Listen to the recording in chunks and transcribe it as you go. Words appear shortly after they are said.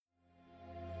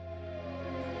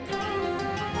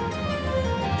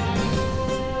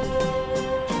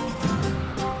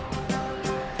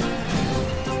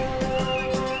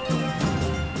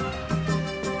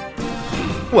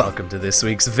Welcome to this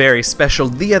week's very special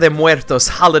Dia de Muertos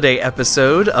holiday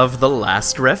episode of The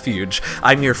Last Refuge.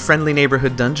 I'm your friendly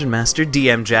neighborhood dungeon master,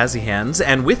 DM Jazzy Hands,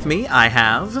 and with me I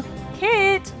have...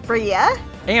 Kit, Bria,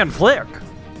 and Flick.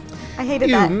 I hated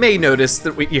you that. may notice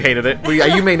that you hated it.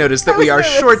 You may notice that we are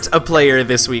short a player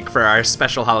this week for our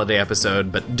special holiday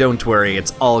episode, but don't worry,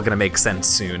 it's all gonna make sense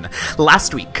soon.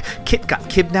 Last week, Kit got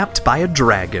kidnapped by a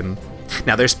dragon.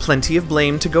 Now, there's plenty of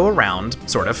blame to go around,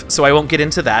 sort of, so I won't get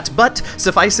into that, but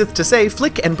sufficeth to say,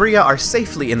 Flick and Bria are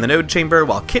safely in the node chamber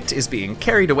while Kit is being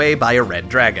carried away by a red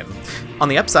dragon. On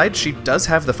the upside, she does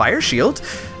have the fire shield.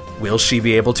 Will she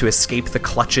be able to escape the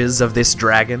clutches of this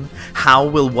dragon? How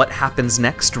will what happens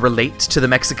next relate to the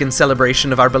Mexican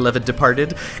celebration of our beloved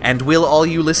departed? And will all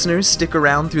you listeners stick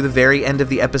around through the very end of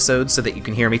the episode so that you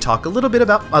can hear me talk a little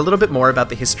bit more about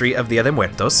the history of Dia de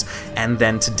Muertos? And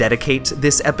then to dedicate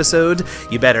this episode,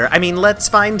 you better. I mean, let's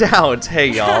find out. Hey,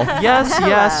 y'all.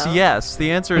 Yes.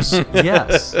 The answer is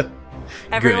yes.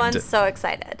 everyone's Good. so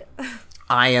excited.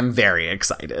 I am very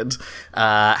excited.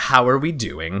 How are we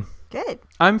doing? Good.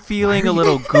 I'm feeling a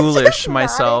little ghoulish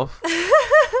myself.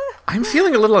 I'm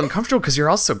feeling a little uncomfortable because you're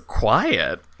all so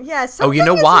quiet. Yeah, something you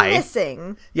know is why?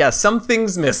 missing. Yeah,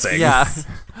 something's missing. Yeah.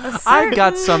 I've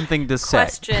got something to say.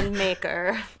 Question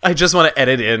maker. I just want to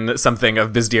edit in something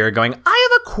of Bizdira going, I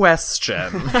have a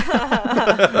question.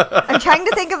 I'm trying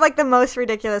to think of like the most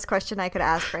ridiculous question I could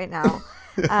ask right now.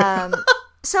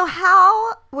 So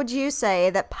how would you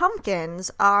say that pumpkins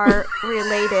are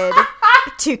related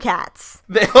to cats?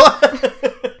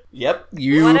 Yep.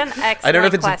 You. What an excellent I don't know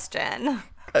if question.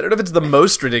 I don't know if it's the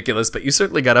most ridiculous, but you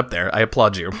certainly got up there. I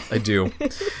applaud you. I do.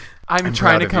 I'm trying to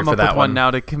proud of you come for up that with one. one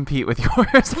now to compete with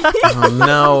yours.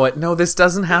 Oh, no, this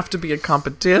doesn't have to be a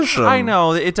competition. I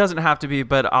know, it doesn't have to be,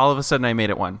 but all of a sudden I made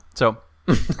it one. So,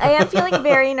 I am feeling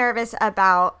very nervous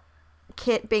about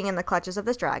Kit being in the clutches of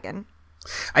this dragon.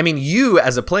 I mean, you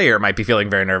as a player might be feeling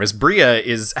very nervous. Bria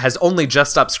has only just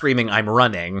stopped screaming, I'm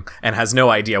running, and has no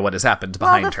idea what has happened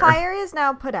behind Well, the her. fire is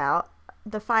now put out.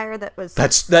 The fire that was...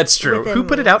 That's true. within Who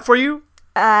put me. it out for you?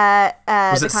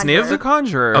 Was the it Sniv? the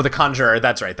Conjurer. Oh, the Conjurer.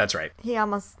 That's right. He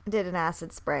almost did an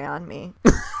acid spray on me.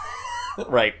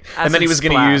 Right. And then he was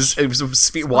going to use it was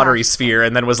a watery sphere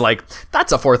and then was like,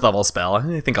 that's a 4th level spell.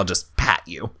 I think I'll just pat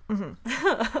you.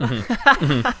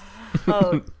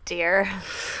 Oh, dear.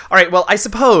 All right, well, I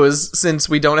suppose since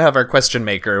we don't have our question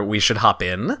maker, we should hop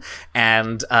in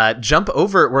and jump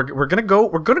over. We're gonna go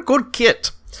to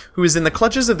Kit, who is in the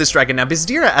clutches of this dragon. Now,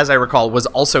 Bizdira, as I recall, was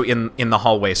also in the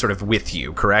hallway, sort of with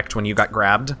you, correct? When you got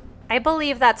grabbed? I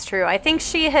believe that's true. I think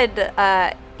she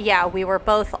had, we were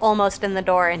both almost in the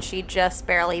door and she just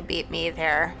barely beat me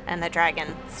there and the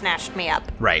dragon snatched me up.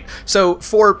 Right. So,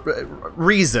 for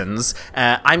reasons,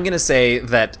 I'm going to say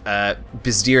that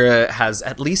Bizdira has,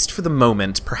 at least for the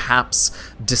moment, perhaps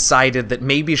decided that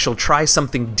maybe she'll try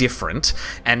something different,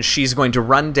 and she's going to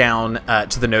run down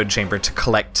to the node chamber to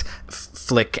collect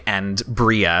Flick and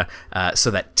Bria,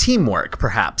 so that teamwork,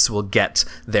 perhaps, will get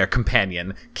their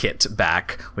companion, Kit,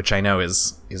 back, which I know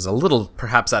is a little,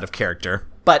 perhaps, out of character.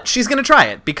 But she's going to try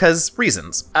it, because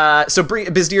reasons. So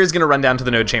Bizdira is going to run down to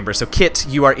the node chamber. So Kit,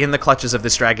 you are in the clutches of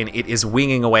this dragon. It is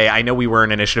winging away. I know we were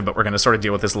in initiative, but we're going to sort of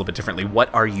deal with this a little bit differently.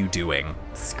 What are you doing?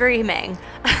 Screaming.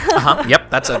 Yep,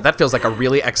 that feels like a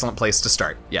really excellent place to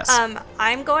start. Yes.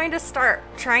 I'm going to start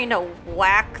trying to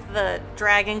whack the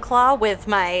dragon claw with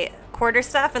my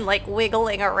quarterstaff and like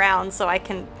wiggling around so I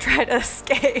can try to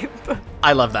escape.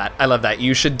 I love that.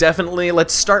 You should definitely,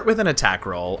 let's start with an attack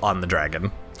roll on the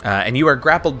dragon. And you are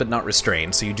grappled but not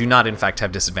restrained, so you do not, in fact,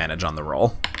 have disadvantage on the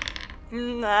roll.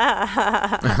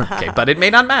 Okay, but it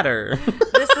may not matter.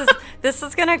 This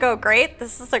is gonna go great.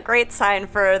 This is a great sign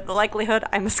for the likelihood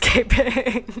I'm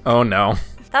escaping. Oh, no.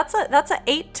 That's a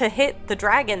 8 to hit the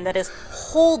dragon that is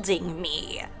holding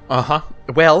me. Uh-huh.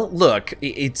 Well, look,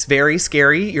 it's very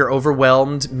scary. You're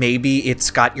overwhelmed. Maybe it's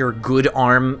got your good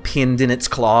arm pinned in its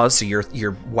claws, so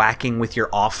you're whacking with your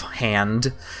off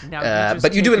hand.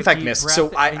 But you do, in fact, miss.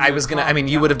 So I was going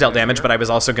to, you would have dealt damage, but I was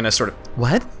also going to sort of...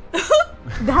 What?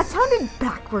 That sounded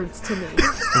backwards to me.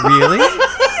 Really?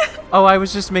 Oh, I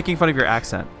was just making fun of your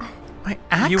accent. My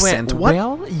accent? You went, what?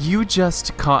 well, you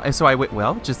just... So I went,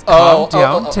 well, just calm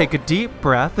down, take a deep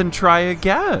breath, and try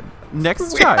again.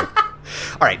 Next try.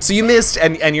 All right, so you missed,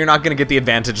 and you're not going to get the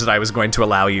advantage that I was going to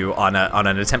allow you on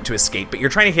an attempt to escape, but you're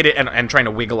trying to hit it and trying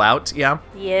to wiggle out, yeah?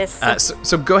 Yes.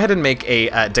 So go ahead and make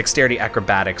a dexterity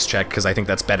acrobatics check, because I think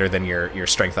that's better than your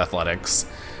strength athletics.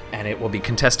 And it will be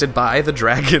contested by the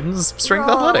Dragon's Strength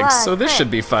Roll Athletics, a so this crit.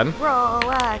 should be fun. Roll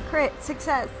a crit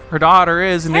success. Her daughter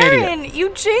is an idiot. Aaron, you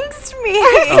jinxed me.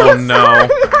 Oh no. I'm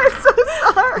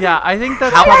so sorry. Yeah, I think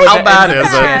that's How- probably how the bad end of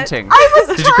is the it? chanting. I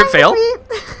was Did you crit trying fail? to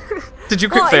be- Did you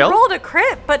crit Well, I fail? rolled a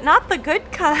crit, but not the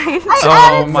good kind. I Oh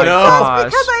added my success gosh.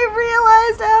 because I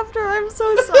realized after. I'm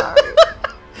so sorry.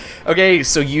 Okay,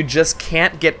 so you just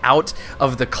can't get out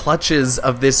of the clutches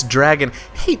of this dragon.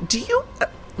 Hey, do you...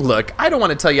 look, I don't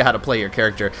want to tell you how to play your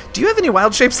character. Do you have any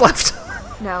wild shapes left?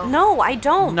 No. No, I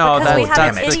don't. No, because we that's- had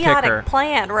an damn it. idiotic Kicker.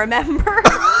 plan, remember?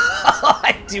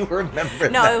 I do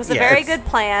remember No, that, it was a yes. very good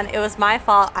plan. It was my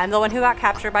fault. I'm the one who got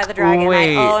captured by the dragon.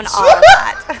 Wait. I own all of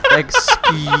that.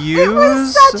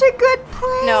 Excuse? Such a good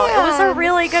plan. No, it was a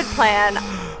really good plan.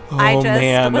 I Oh, just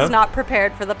man. was not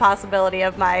prepared for the possibility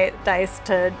of my dice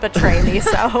to betray me,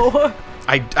 so...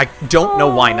 I don't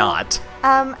know why not.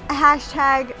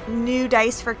 Hashtag new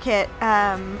dice for Kit.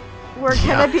 We're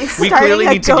gonna be We starting clearly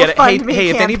a need to get it. Hey, GoFundMe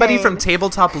if anybody from campaign.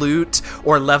 Tabletop Loot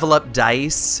or Level Up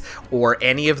Dice or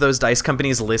any of those dice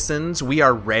companies listens, we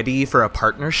are ready for a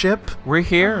partnership. We're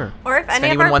here. Or if any of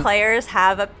anyone our want- players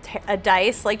have a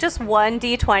dice, like just one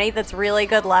d20 that's really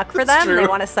good luck for That's them, true. they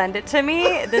want to send it to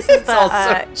me, this is the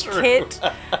also true. Kit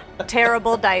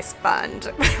Terrible Dice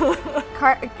Fund.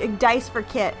 Dice for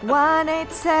Kit.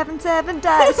 1877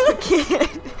 dice for Kit.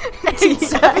 That's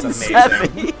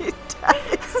amazing.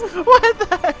 What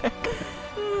the heck?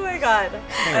 Oh my god.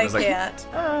 I was like-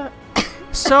 can't.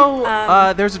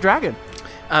 So, there's a dragon.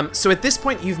 So at this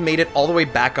point, you've made it all the way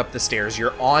back up the stairs.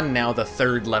 You're on now the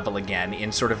 3rd level again,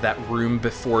 in sort of that room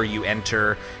before you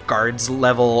enter guards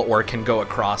level or can go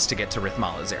across to get to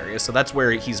Rithmala's area. So that's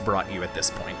where he's brought you at this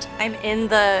point. I'm in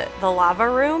the lava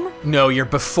room. No, you're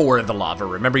before the lava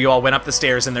room. Remember, you all went up the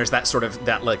stairs, and there's that sort of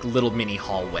that like little mini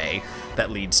hallway that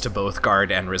leads to both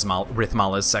guard and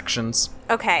Rithmala's sections.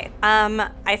 Okay,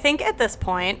 I think at this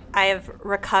point I've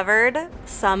recovered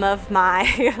some of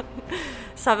my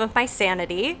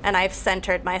sanity, and I've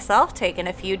centered myself, taken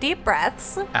a few deep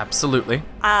breaths Absolutely.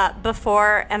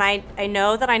 before, and I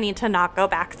know that I need to not go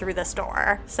back through this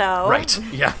door. So Right.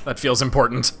 Yeah, that feels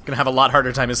important. Gonna have a lot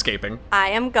harder time escaping.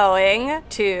 I am going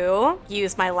to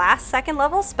use my last 2nd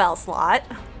level spell slot,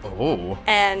 Oh.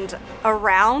 and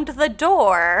around the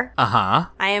door, Uh-huh.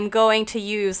 I am going to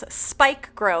use spike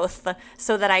growth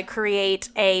so that I create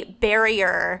a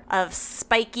barrier of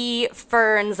spiky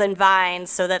ferns and vines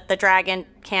so that the dragon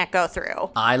can't go through.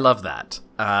 I love that.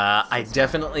 I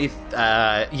definitely,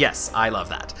 yes, I love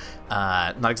that.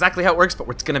 Not exactly how it works, but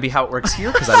it's going to be how it works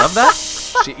here because I love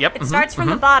that. Yep. It starts from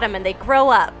the bottom and they grow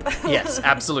up. Yes,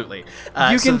 absolutely.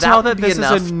 You so can tell would that be this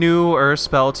enough. is a newer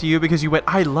spell to you because you went,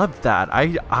 I love that.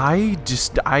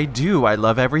 I do. I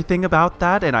love everything about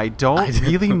that, and I don't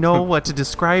really know what to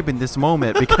describe in this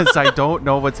moment because I don't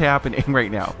know what's happening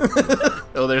right now.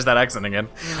 Oh, there's that accent again.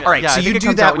 All right, Yeah, so I think you it do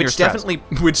comes that, out when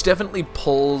you're which definitely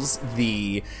pulls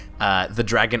the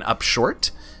dragon up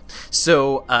short.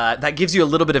 So that gives you a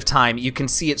little bit of time. You can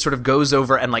see it sort of goes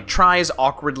over and like tries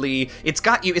awkwardly. It's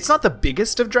got you. It's not the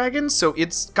biggest of dragons, so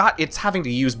it's having to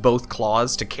use both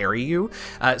claws to carry you.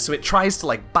 So it tries to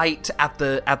like bite at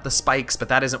the spikes, but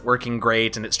that isn't working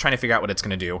great, and it's trying to figure out what it's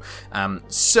going to do.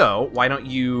 So why don't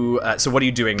you? So what are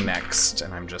you doing next?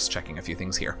 And I'm just checking a few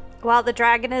things here. While the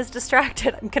dragon is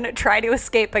distracted, I'm gonna try to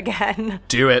escape again.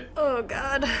 Do it. Oh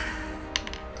god.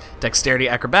 Dexterity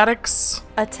acrobatics.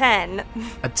 A 10.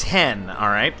 A 10. All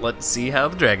right, let's see how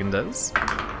the dragon does.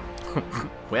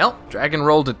 Well, dragon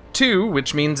rolled a 2,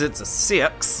 which means it's a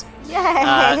 6.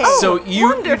 Yay! So you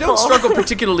wonderful. don't struggle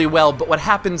particularly well, but what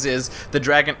happens is the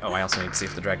dragon... Oh, I also need to see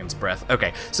if the dragon's breath.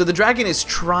 Okay, so the dragon is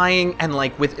trying, and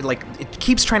it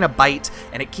keeps trying to bite,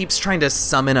 and it keeps trying to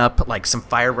summon up like some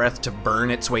fire breath to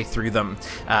burn its way through them,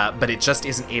 but it just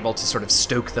isn't able to sort of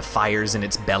stoke the fires in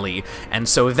its belly. And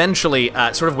so eventually,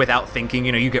 sort of without thinking,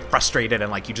 you get frustrated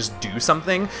and like you just do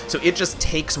something. So it just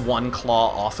takes one claw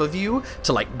off of you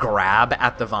to like grab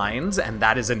at the vines, and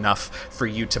that is enough for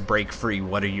you to break free.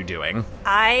 What are you doing?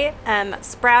 I am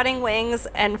sprouting wings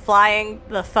and flying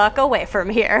the fuck away from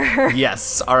here.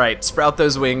 Yes. All right. Sprout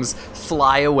those wings.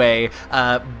 Fly away.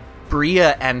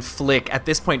 Bria and Flick, at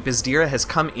this point, Bizdira has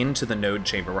come into the node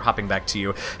chamber. We're hopping back to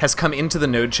you. Has come into the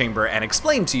node chamber and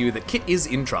explained to you that Kit is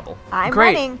in trouble. I'm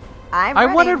Great. running. I'm I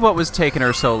running. wondered what was taking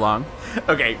her so long.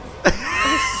 Okay.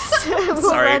 We'll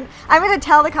Sorry. run. I'm going to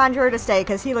tell the conjurer to stay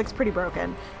because he looks pretty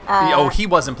broken. He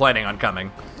wasn't planning on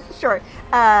coming. Sure.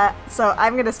 So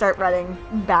I'm going to start running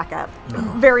back up.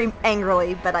 Very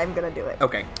angrily, but I'm going to do it.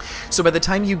 Okay. So by the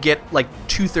time you get like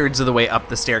 2/3 of the way up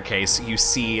the staircase, you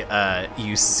see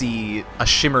a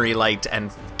shimmery light,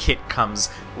 and Kit comes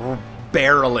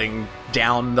barreling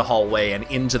down the hallway and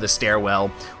into the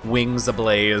stairwell, wings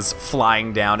ablaze,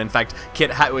 flying down. In fact,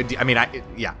 Kit,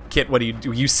 Kit, what do?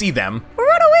 You see them.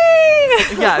 Run away!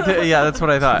 Yeah, that's what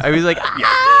I thought. I was like,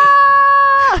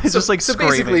 it's just like so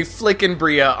screaming. basically, Flick and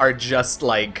Bria are just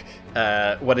like,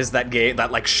 what is that game?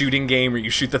 That like shooting game where you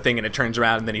shoot the thing and it turns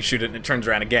around, and then you shoot it and it turns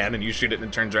around again, and you shoot it and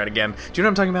it turns around again. Do you know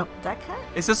what I'm talking about? That cut?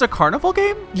 Is this a carnival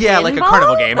game? Yeah, like a Pinball?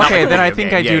 carnival game. not Okay, like a then I video think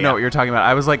game. I do know what you're talking about.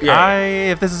 I was like, Yeah.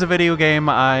 if this is a video game,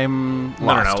 I'm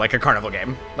lost. No, like a carnival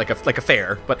game, like a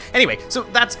fair. But anyway, so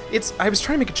I was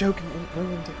trying to make a joke.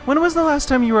 When was the last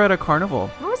time you were at a carnival?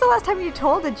 When was the last time you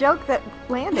told a joke that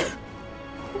landed?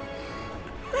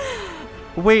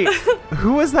 Wait,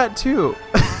 who was that to? Him.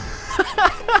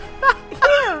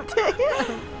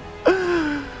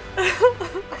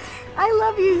 I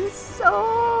love you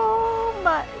so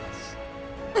much.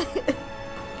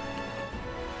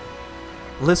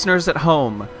 Listeners at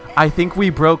home, I think we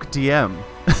broke DM.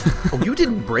 Oh, you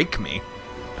didn't break me.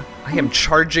 I am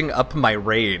charging up my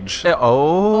rage.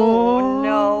 Oh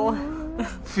No.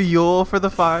 Fuel for the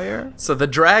fire. So the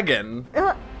dragon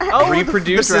Oh,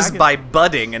 reproduces the dragon. by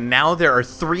budding, and now there are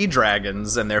 3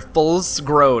 dragons, and they're full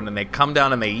grown, and they come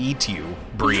down and they eat you,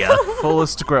 Bria.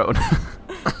 Fullest grown.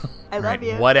 I love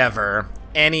you. Whatever.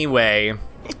 Anyway,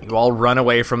 you all run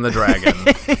away from the dragon.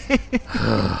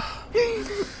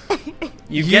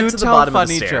 You get to the tell bottom of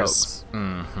the funny stairs. jokes.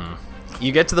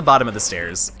 You get to the bottom of the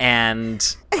stairs,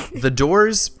 and the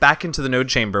doors back into the node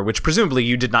chamber, which presumably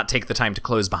you did not take the time to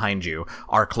close behind you,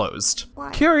 are closed.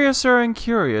 Curiouser and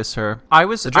curiouser. I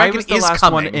was the dragon is last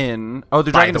coming, one in. Oh,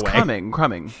 the by dragon the is way.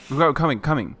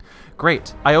 coming.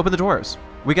 Great. I open the doors.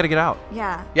 We gotta get out.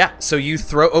 Yeah. Yeah, so you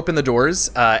throw open the doors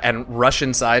and rush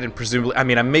inside, and presumably,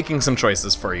 I'm making some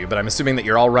choices for you, but I'm assuming that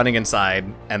you're all running inside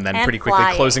and then And pretty quickly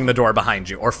flying. closing the door behind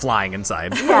you, or flying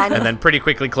inside, Yeah, I know. and then pretty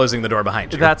quickly closing the door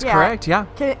behind you. That's correct, yeah.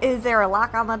 Is there a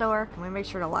lock on the door? Can we make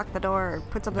sure to lock the door or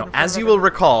put something in front As of you it? will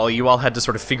recall, you all had to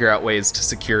sort of figure out ways to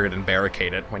secure it and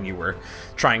barricade it when you were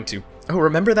trying to... Oh,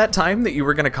 remember that time that you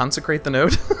were going to consecrate the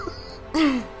node?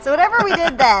 So whatever we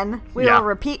did then, we Yeah. will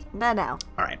repeat that now.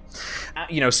 All right.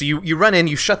 So you run in,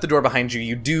 you shut the door behind you,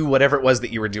 you do whatever it was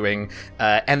that you were doing,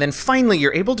 and then finally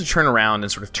you're able to turn around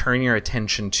and sort of turn your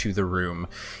attention to the room.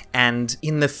 And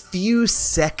in the few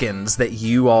seconds that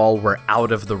you all were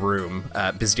out of the room,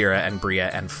 Bizdira and Bria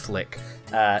and Flick,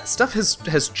 stuff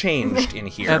has changed in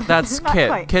here. That's Not Kit.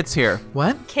 quite. Kit's here.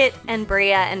 What? Kit and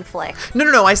Bria and Flick.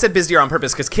 No, I said Bizdira on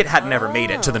purpose because Kit had never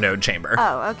made it to the node chamber.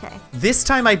 Oh, okay. This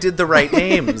time I did the right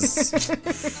names.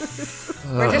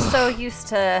 We're just so used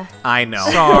to. I know.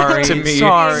 Sorry, to me,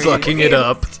 sorry. fucking it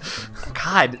up.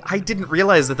 God, I didn't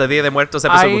realize that the Dia de Muertos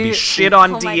episode would be shit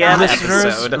on Oh my DM God. Listeners,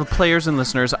 episode. players and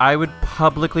listeners, I would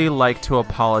publicly like to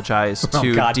apologize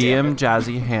to God damn DM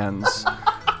Jazzy Hands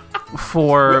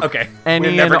for Okay, any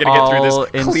we're never and gonna get through all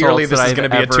this. Clearly, insults this that is I've gonna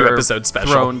be a ever 2-episode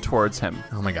special. thrown towards him.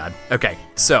 Oh my god. Okay,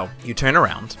 so you turn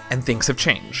around and things have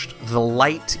changed. The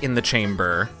light in the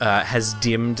chamber has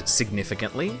dimmed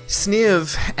significantly.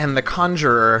 Sniv and the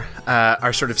conjurer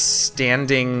are sort of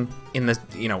standing in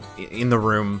the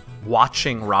room,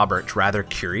 watching Robert rather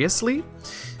curiously.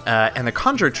 And the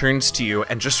conjurer turns to you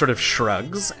and just sort of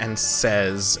shrugs and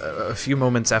says, a few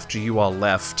moments after you all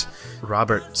left,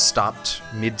 Robert stopped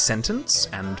mid-sentence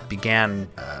and began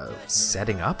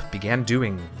began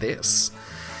doing this.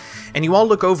 And you all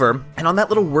look over, and on that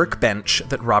little workbench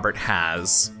that Robert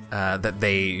has, that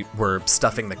they were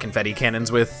stuffing the confetti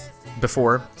cannons with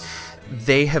before,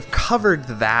 they have covered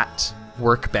that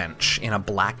workbench in a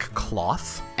black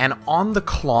cloth, and on the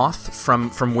cloth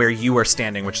from where you are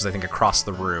standing, which is I think across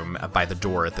the room by the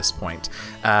door at this point,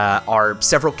 are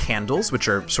several candles which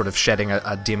are sort of shedding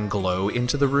a dim glow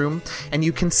into the room, and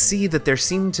you can see that there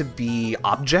seem to be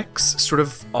objects sort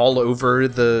of all over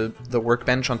the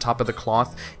workbench on top of the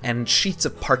cloth, and sheets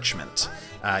of parchment.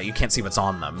 You can't see what's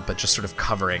on them, but just sort of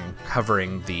covering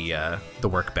the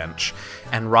workbench.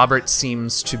 And Robert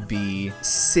seems to be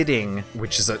sitting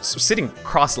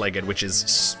cross-legged, which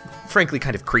is frankly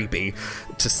kind of creepy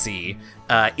to see,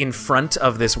 in front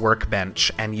of this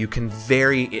workbench, and you can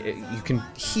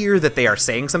hear that they are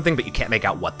saying something, but you can't make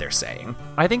out what they're saying.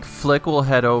 I think Flick will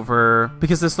head over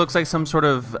because this looks like some sort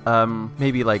of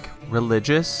maybe like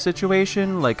religious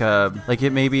situation, like it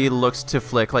maybe looks to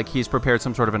Flick like he's prepared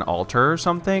some sort of an altar or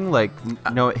something, like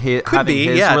having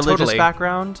his religious totally.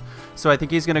 background. So I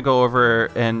think he's gonna go over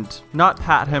and not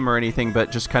pat him or anything,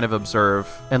 but just kind of observe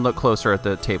and look closer at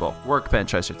the table,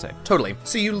 workbench, I should say. Totally.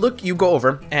 So you go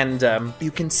over, and you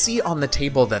can see on the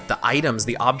table that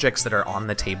the objects that are on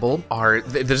the table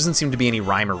there doesn't seem to be any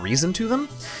rhyme or reason to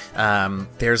them.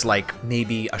 There's like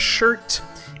maybe a shirt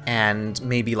and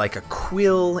maybe like a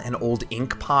quill, an old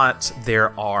ink pot.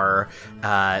 There are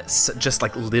just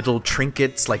like little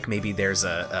trinkets, like maybe there's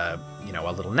a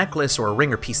little necklace or a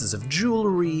ring or pieces of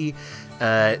jewelry.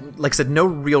 Like I said, no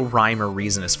real rhyme or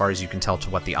reason as far as you can tell to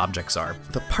what the objects are.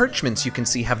 The parchments you can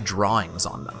see have drawings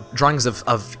on them. Drawings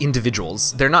of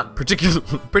individuals. They're not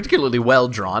particularly well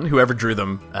drawn. Whoever drew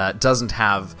them doesn't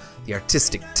have the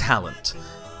artistic talent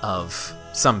of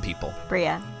some people.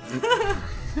 Bria.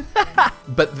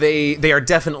 But they are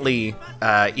definitely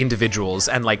individuals,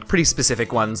 and like pretty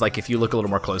specific ones. Like if you look a little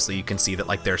more closely, you can see that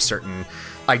like there are certain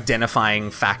identifying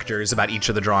factors about each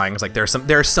of the drawings. Like there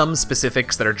are some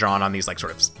specifics that are drawn on these like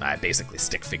sort of basically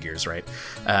stick figures, right?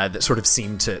 That sort of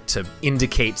seem to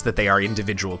indicate that they are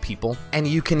individual people. And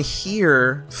you can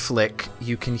hear, Flick,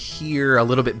 you can hear a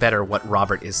little bit better what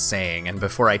Robert is saying. And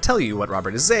before I tell you what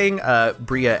Robert is saying,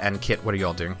 Bria and Kit, what are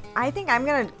y'all doing? I think I'm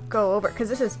gonna go over, because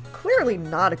this is clearly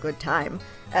not a good time.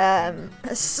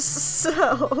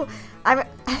 So I'm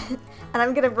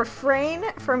gonna refrain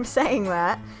from saying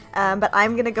that, but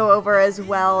I'm gonna go over as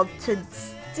well to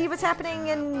see what's happening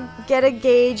and get a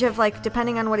gauge of, like,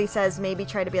 depending on what he says, maybe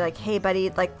try to be like, hey buddy,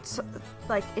 like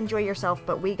enjoy yourself,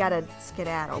 but we gotta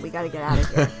skedaddle, we gotta get out of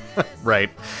here. Right.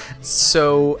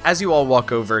 So as you all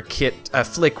walk over, Kit,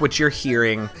 Flick, what you're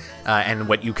hearing, and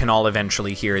what you can all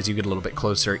eventually hear as you get a little bit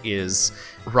closer, is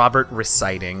Robert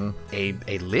reciting a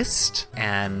list.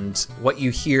 And what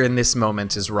you hear in this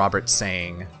moment is Robert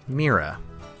saying, Mira,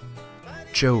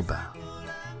 Joba,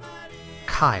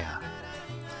 Kaya,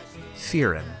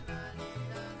 Firin.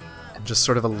 And just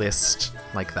sort of a list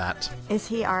like that. Is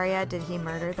he Arya? Did he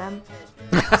murder them?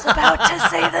 I was about to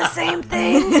say the same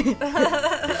thing.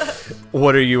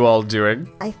 What are you all doing?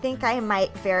 I think I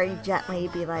might very gently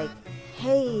be like,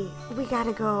 hey, we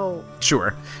gotta go.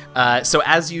 Sure. So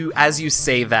as you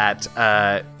say that,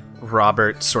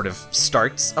 Robert sort of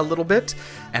starts a little bit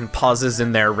and pauses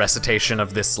in their recitation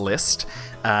of this list,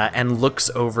 and looks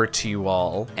over to you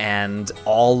all, and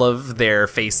all of their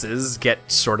faces get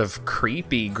sort of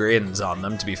creepy grins on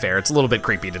them. To be fair, it's a little bit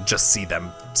creepy to just see them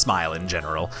smile in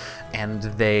general. And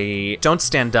they don't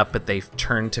stand up, but they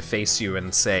turn to face you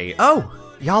and say, "Oh,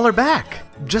 y'all are back.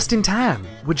 Just in time.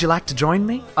 Would you like to join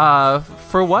me?"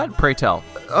 For what, pray tell?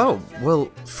 Oh,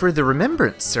 well, for the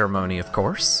Remembrance ceremony, of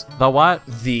course. The what?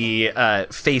 The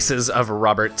faces of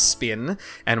Robert spin,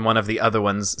 and one of the other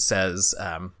ones says,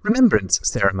 Remembrance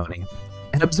ceremony,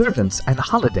 an observance and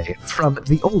holiday from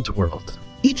the old world.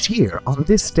 Each year on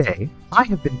this day, I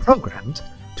have been programmed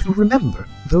to remember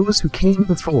those who came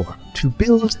before, to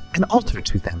build an altar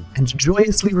to them, and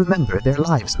joyously remember their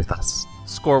lives with us.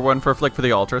 Score one for Flick for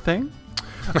the altar thing.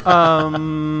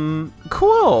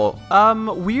 Cool.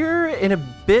 We're in a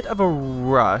bit of a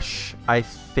rush, I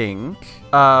think.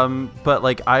 But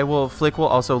like Flick will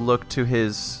also look to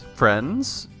his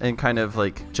friends and kind of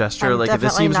like gesture, like if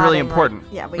this seems really important.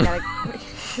 Like, yeah, we gotta.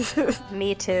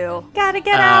 Me too. Gotta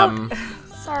get out.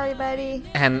 Sorry, buddy.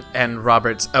 And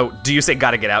Robert's. Oh, do you say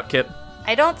 "gotta get out," Kit?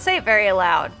 I don't say it very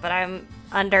loud, but I'm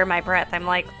under my breath. I'm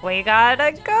like, we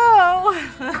gotta go.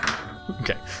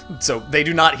 Okay, so they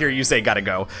do not hear you say "gotta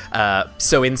go."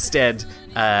 So instead,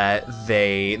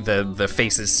 the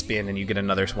faces spin, and you get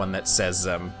another one that says,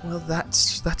 "Well,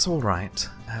 that's all right.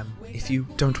 If you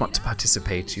don't want to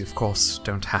participate, you of course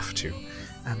don't have to.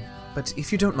 But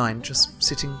if you don't mind just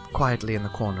sitting quietly in the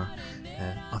corner,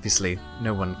 obviously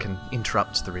no one can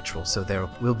interrupt the ritual, so there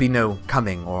will be no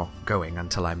coming or going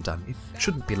until I'm done. It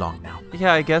shouldn't be long now."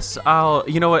 Yeah, I guess I'll.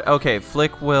 You know what? Okay,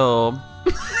 Flick will.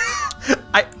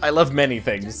 I love many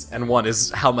things, and one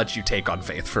is how much you take on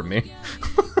faith from me.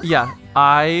 Yeah,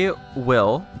 I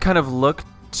will kind of look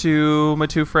to my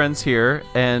two friends here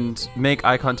and make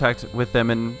eye contact with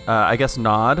them and I guess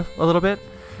nod a little bit.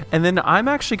 And then I'm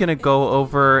actually going to go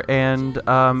over and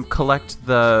collect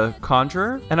the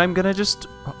conjurer, and I'm going to just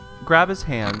grab his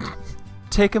hand,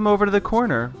 take him over to the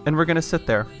corner, and we're going to sit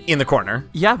there. In the corner?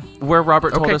 Yeah, where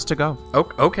Robert told us to go.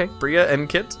 Okay, Bria and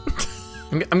Kit.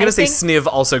 I'm going to say Sniv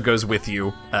also goes with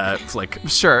you, Flick.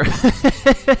 Sure.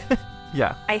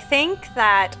 Yeah. I think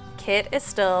that Kit is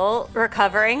still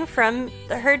recovering from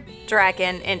her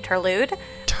dragon interlude.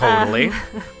 Totally.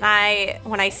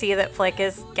 When I see that Flick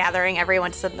is gathering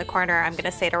everyone to sit in the corner, I'm going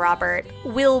to say to Robert,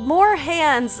 will more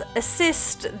hands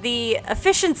assist the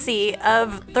efficiency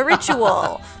of the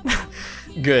ritual?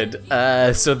 Good.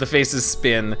 So the faces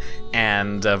spin,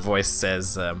 and a voice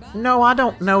says, "No, I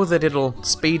don't know that it'll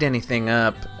speed anything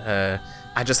up.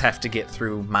 I just have to get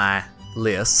through my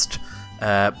list.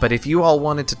 But if you all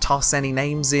wanted to toss any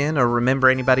names in or remember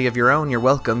anybody of your own, you're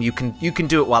welcome. You can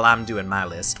do it while I'm doing my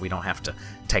list. We don't have to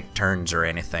take turns or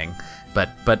anything.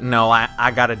 But no,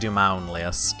 I gotta do my own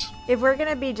list. If we're going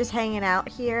to be just hanging out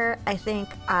here, I think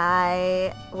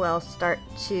I will start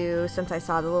to, since I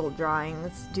saw the little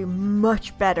drawings, do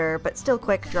much better, but still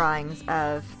quick drawings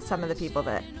of some of the people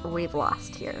that we've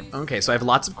lost here. Okay, so I have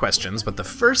lots of questions, but the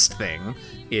first thing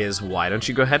is why don't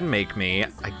you go ahead and make me,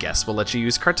 I guess we'll let you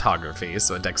use cartography,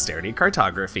 so a dexterity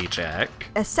cartography check.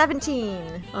 A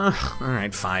 17. All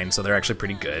right, fine, so they're actually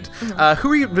pretty good.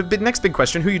 Who are you, next big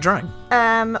question, who are you drawing?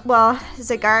 Well,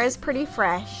 Zagar is pretty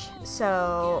fresh,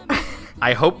 so...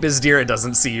 I hope Bizdira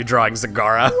doesn't see you drawing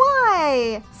Zagara.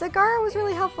 Why? Zagara was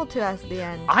really helpful to us at the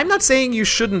end. I'm not saying you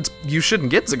shouldn't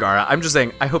get Zagara. I'm just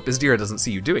saying I hope Bizdira doesn't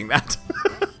see you doing that.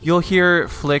 You'll hear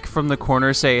Flick from the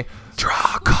corner say,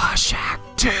 "Draw Koshak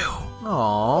too."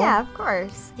 Aww. Yeah, of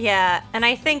course. Yeah, and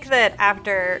I think that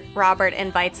after Robert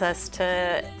invites us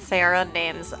to say our own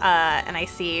names, and I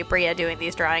see Bria doing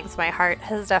these drawings, my heart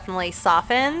has definitely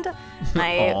softened.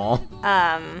 I'll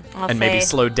And maybe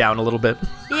slowed down a little bit.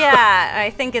 Yeah, I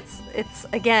think it's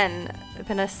again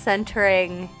been a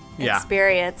centering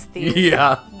experience these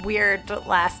weird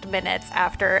last minutes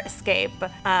after escape.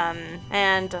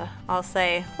 And I'll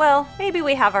say, well, maybe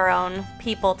we have our own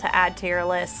people to add to your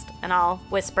list. And I'll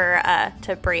whisper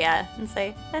to Bria and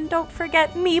say, and don't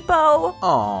forget Meepo.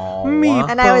 Aww.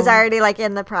 And I was already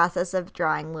in the process of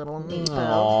drawing little Meepo.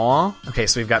 Aww. Okay,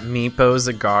 so we've got Meepo,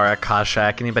 Zagara,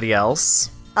 Koshak. Anybody else?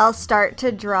 I'll start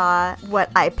to draw what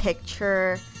I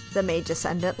picture the Mage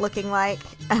Ascendant looking like.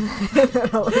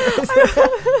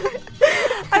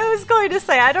 I was going to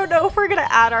say, I don't know if we're going to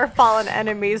add our fallen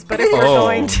enemies, but if we're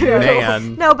going to.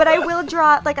 Man. No, but I will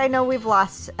draw, I know we've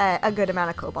lost a good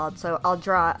amount of kobolds, so I'll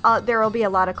draw, there will be a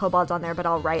lot of kobolds on there, but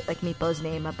I'll write, Meepo's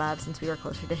name above since we were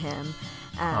closer to him.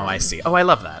 I see. Oh, I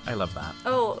love that.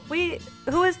 Oh,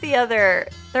 who is the other?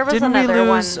 There was Didn't another we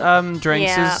lose one.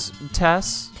 Dranks'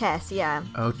 Tess? Tess, yeah.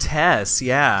 Oh, Tess,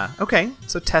 yeah. Okay,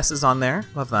 so Tess is on there.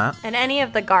 Love that. And any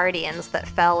of the guardians that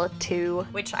fell to,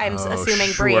 which I'm assuming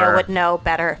sure. Bria would know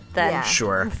better than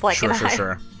Flick and I.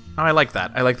 Sure. Oh, I like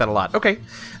that. I like that a lot. Okay.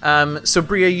 So,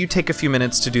 Bria, you take a few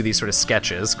minutes to do these sort of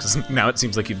sketches, because now it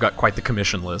seems like you've got quite the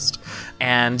commission list.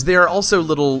 And there are also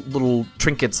little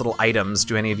trinkets, little items.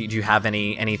 Do you have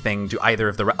anything? Do either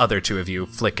of the other two of you,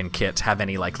 Flick and Kit, have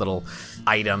any, little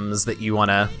items that you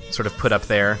want to sort of put up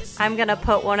there? I'm going to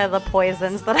put one of the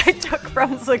poisons that I took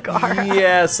from Zagara.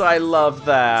 Yes, I love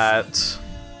that.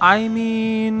 I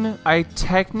mean,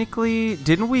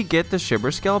 didn't we get the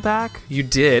Shibber Scale back? You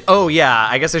did. Oh yeah,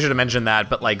 I guess I should have mentioned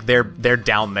that, but they're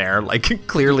down there.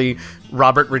 Clearly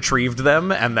Robert retrieved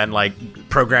them and then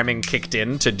programming kicked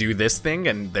in to do this thing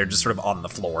and they're just sort of on the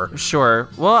floor. Sure.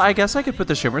 Well, I guess I could put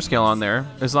the Shimmer Scale on there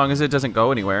as long as it doesn't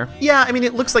go anywhere. Yeah, I mean,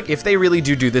 it looks like if they really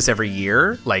do this every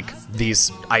year,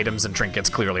 these items and trinkets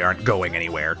clearly aren't going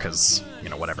anywhere because,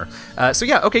 whatever. So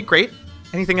yeah, okay, great.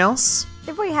 Anything else?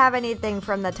 If we have anything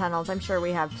from the tunnels, I'm sure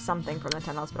we have something from the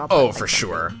tunnels, but I'll put for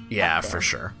sure. Yeah, for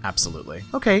sure. Absolutely.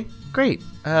 Okay, great.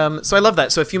 So I love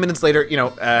that. So a few minutes later,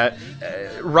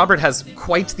 Robert has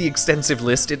quite the extensive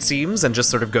list, it seems, and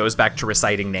just sort of goes back to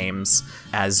reciting names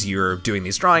as you're doing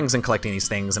these drawings and collecting these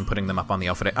things and putting them up on the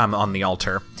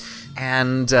altar.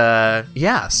 And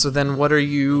so then what are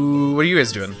you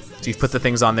guys doing? Do you put the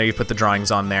things on there? You put the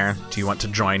drawings on there? Do you want to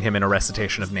join him in a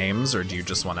recitation of names, or do you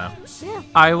just want to? Yeah.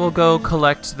 I will go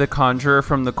collect the conjurer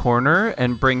from the corner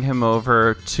and bring him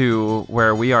over to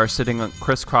where we are sitting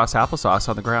crisscross applesauce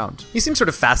on the ground. He seems sort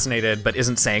of fascinated, but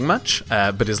isn't saying much,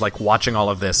 but is watching all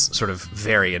of this sort of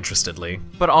very interestedly.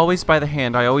 But always by the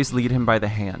hand. I always lead him by the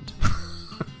hand.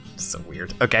 So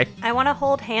weird. Okay. I want to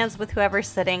hold hands with whoever's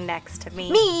sitting next to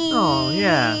me. Me! Oh,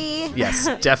 yeah. Yes,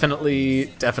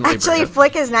 definitely. Actually, Bria.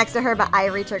 Flick is next to her, but I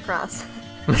reach across.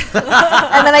 And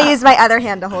then I use my other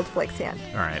hand to hold Flick's hand.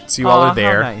 All right, so you all are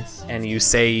there, how nice. and you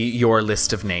say your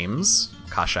list of names.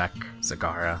 Koshak,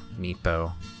 Zagara,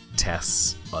 Meepo,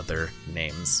 Tess, other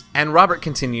names. And Robert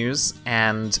continues,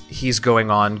 and he's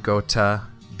going on Gota,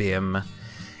 Bim.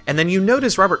 And then you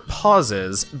notice Robert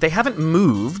pauses. They haven't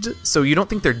moved, so you don't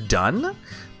think they're done,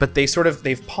 but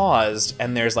they've paused,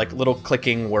 and there's little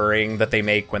clicking, whirring that they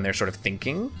make when they're sort of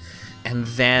thinking. And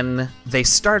then they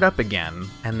start up again,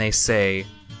 and they say,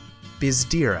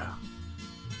 Bizdira.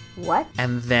 What?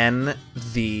 And then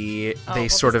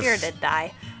Bizdira did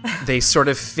die. they sort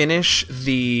of finish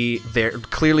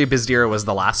clearly Bizdira was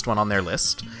the last one on their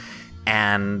list.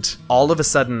 And all of a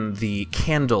sudden, the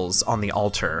candles on the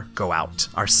altar go out,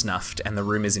 are snuffed, and the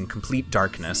room is in complete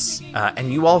darkness.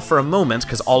 And you all, for a moment,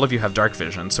 because all of you have dark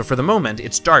vision, so for the moment,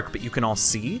 it's dark, but you can all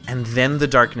see. And then the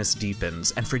darkness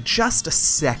deepens, and for just a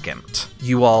second,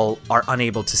 you all are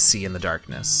unable to see in the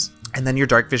darkness. And then your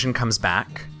dark vision comes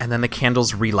back, and then the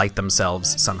candles relight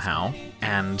themselves somehow,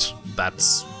 and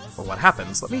that's what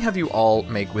happens. Let me have you all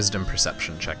make wisdom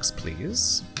perception checks,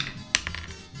 please.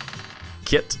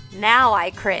 Kit? Now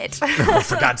I crit. Oh,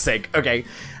 for God's sake. Okay.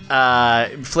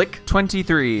 Flick?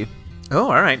 23. Oh,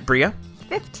 all right. Bria?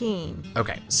 15.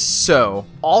 Okay, so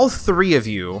all three of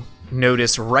you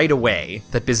notice right away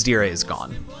that Bizdira is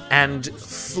gone. And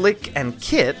Flick and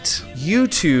Kit, you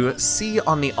two see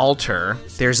on the altar,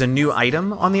 there's a new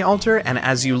item on the altar, and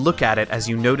as you look at it, as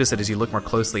you notice it, as you look more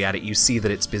closely at it, you see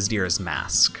that it's Bizdira's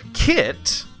mask.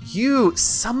 Kit, you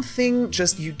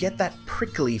get that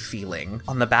prickly feeling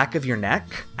on the back of your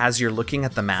neck as you're looking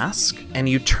at the mask, and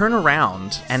you turn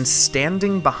around, and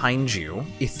standing behind you,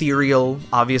 ethereal,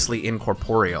 obviously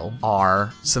incorporeal,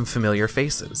 are some familiar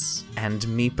faces. And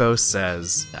Meepo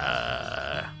says,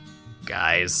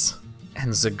 guys.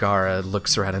 And Zagara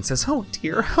looks around and says, oh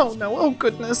dear, oh no, oh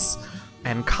goodness.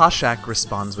 And Kashak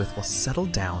responds with, well, settle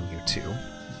down, you two.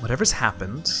 Whatever's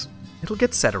happened, it'll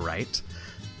get set right.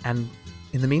 And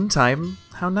in the meantime,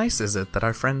 how nice is it that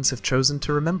our friends have chosen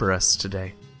to remember us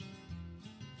today?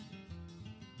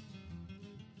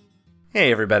 Hey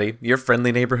everybody, your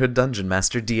friendly neighborhood dungeon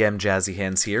master DM Jazzy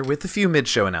Hands here with a few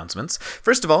mid-show announcements.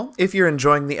 First of all, if you're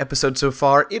enjoying the episode so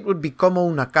far, it would be como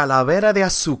una calavera de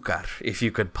azúcar if you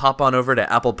could pop on over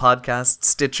to Apple Podcasts,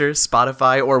 Stitcher,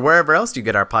 Spotify, or wherever else you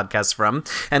get our podcasts from,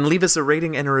 and leave us a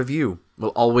rating and a review.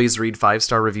 We'll always read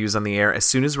 5-star reviews on the air as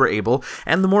soon as we're able,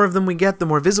 and the more of them we get, the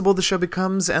more visible the show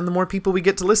becomes, and the more people we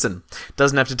get to listen.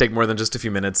 Doesn't have to take more than just a few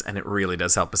minutes, and it really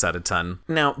does help us out a ton.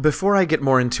 Now, before I get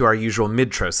more into our usual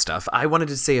mid-tro stuff, I wanted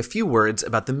to say a few words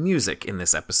about the music in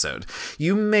this episode.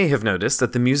 You may have noticed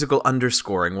that the musical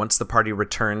underscoring once the party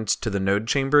returned to the node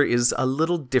chamber is a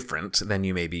little different than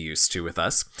you may be used to with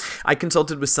us. I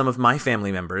consulted with some of my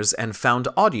family members and found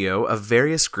audio of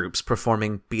various groups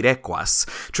performing pirecuas,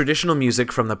 traditional music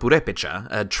from the Purépecha,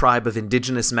 a tribe of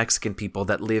indigenous Mexican people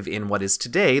that live in what is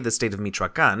today the state of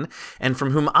Michoacán, and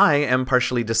from whom I am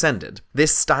partially descended.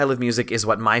 This style of music is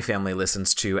what my family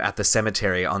listens to at the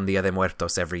cemetery on Dia de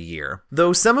Muertos every year.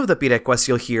 Though some of the pirecuas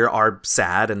you'll hear are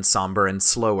sad and somber and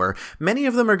slower, many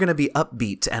of them are going to be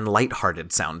upbeat and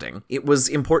lighthearted sounding. It was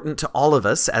important to all of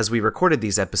us as we recorded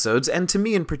these episodes, and to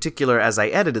me in particular as I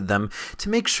edited them, to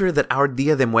make sure that our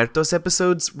Dia de Muertos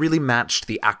episodes really matched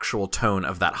the actual tone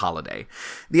of that holiday.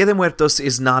 Dia de Muertos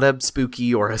is not a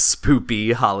spooky or a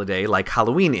spoopy holiday like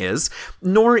Halloween is,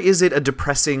 nor is it a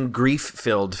depressing,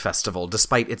 grief-filled festival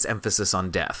despite its emphasis on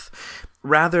death.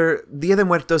 Rather, Dia de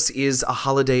Muertos is a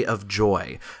holiday of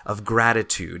joy, of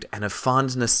gratitude, and of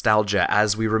fond nostalgia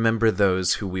as we remember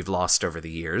those who we've lost over the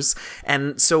years,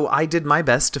 and so I did my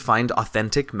best to find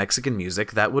authentic Mexican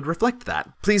music that would reflect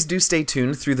that. Please do stay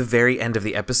tuned through the very end of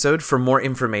the episode for more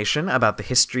information about the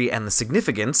history and the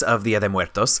significance of Dia de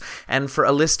Muertos, and for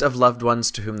a list of loved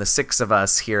ones to whom the 6 of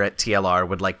us here at TLR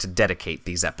would like to dedicate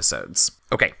these episodes.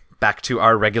 Okay. Back to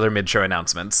our regular mid-show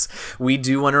announcements. We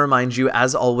do want to remind you,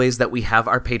 as always, that we have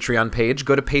our Patreon page.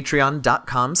 Go to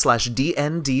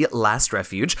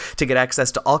patreon.com/DNDLastRefuge to get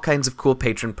access to all kinds of cool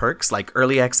patron perks, like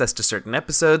early access to certain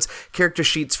episodes, character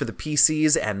sheets for the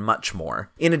PCs, and much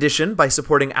more. In addition, by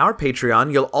supporting our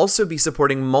Patreon, you'll also be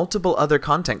supporting multiple other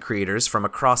content creators from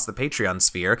across the Patreon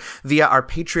sphere via our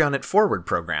Patreon It Forward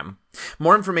program.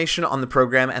 More information on the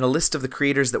program and a list of the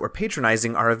creators that we're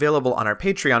patronizing are available on our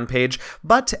Patreon page,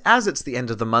 but as it's the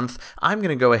end of the month, I'm going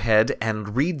to go ahead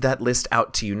and read that list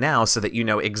out to you now so that you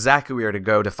know exactly where to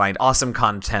go to find awesome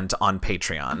content on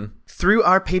Patreon. Through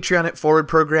our Patreon It Forward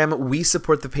program, we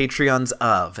support the Patreons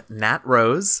of Nat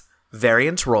Rose,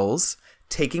 Variant Rolls,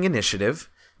 Taking Initiative,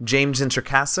 James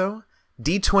Intricasso,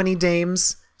 D20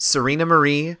 Dames, Serena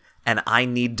Marie, and I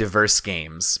Need Diverse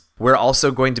Games. We're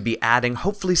also going to be adding,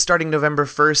 hopefully starting November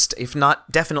 1st, if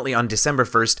not definitely on December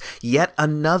 1st, yet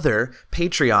another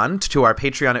Patreon to our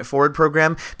Patreon It Forward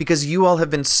program, because you all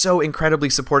have been so incredibly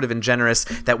supportive and generous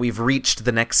that we've reached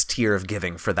the next tier of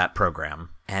giving for that program.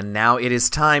 And now it is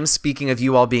time, speaking of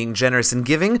you all being generous and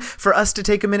giving, for us to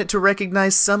take a minute to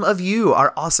recognize some of you,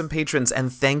 our awesome patrons,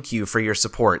 and thank you for your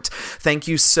support. Thank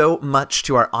you so much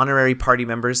to our honorary party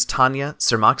members, Tanya,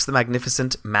 Sir Mox the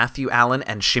Magnificent, Matthew Allen,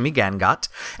 and Shimmy Gangot,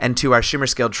 and to our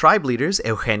Shimmerscale tribe leaders,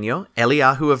 Eugenio,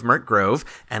 Eliahu of Mert Grove,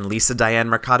 and Lisa Diane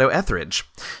Mercado Etheridge.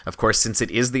 Of course, since it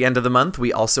is the end of the month,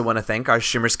 we also want to thank our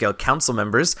Shimmerscale council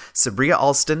members, Sabria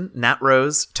Alston, Nat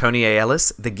Rose, Tony A.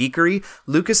 Ellis, The Geekery,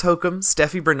 Lucas Hokum,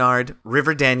 Steffi Bernard,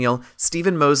 River Daniel,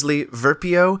 Stephen Mosley,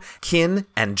 Verpio, Kin,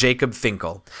 and Jacob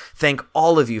Finkel. Thank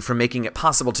all of you for making it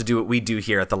possible to do what we do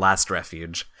here at The Last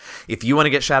Refuge. If you want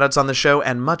to get shoutouts on the show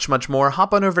and much, much more,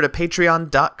 hop on over to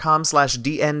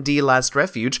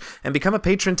patreon.com/DNDLastRefuge and become a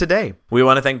patron today. We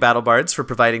want to thank BattleBards for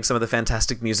providing some of the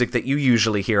fantastic music that you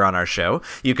usually hear on our show.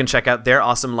 You can check out their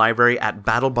awesome library at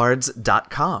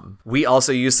battlebards.com. We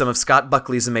also use some of Scott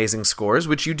Buckley's amazing scores,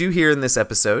 which you do hear in this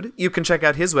episode. You can check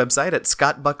out his website at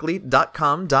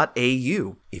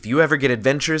scottbuckley.com.au. If you ever get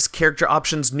adventures, character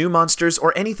options, new monsters,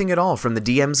 or anything at all from the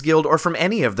DM's Guild or from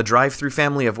any of the Drive-Thru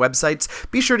family of websites,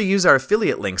 be sure to use our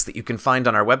affiliate links that you can find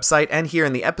on our website and here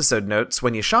in the episode notes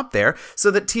when you shop there so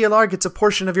that TLR gets a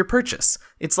portion of your purchase.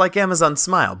 It's like Amazon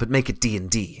Smile, but make it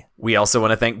D&D. We also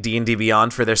want to thank D&D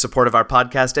Beyond for their support of our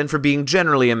podcast and for being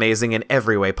generally amazing in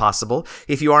every way possible.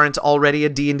 If you aren't already a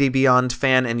D&D Beyond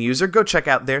fan and user, go check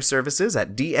out their services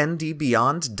at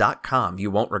dndbeyond.com.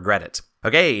 You won't regret it.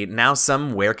 Okay, now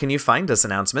some Where Can You Find Us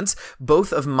announcements.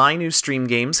 Both of my new stream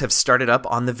games have started up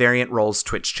on the Variant Roles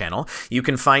Twitch channel. You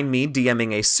can find me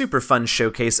DMing a super fun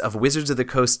showcase of Wizards of the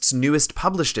Coast's newest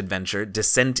published adventure,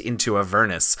 Descent into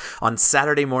Avernus, on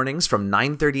Saturday mornings from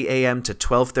 9:30 a.m. to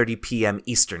 12:30 p.m.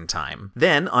 Eastern Time.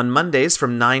 Then, on Mondays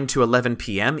from 9 to 11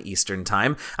 p.m. Eastern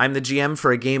Time, I'm the GM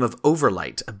for a game of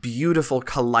Overlight, a beautiful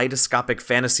kaleidoscopic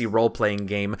fantasy role-playing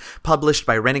game published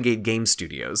by Renegade Game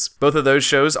Studios. Both of those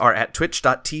shows are at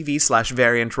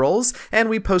twitch.tv/variantrolls, and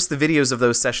we post the videos of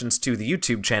those sessions to the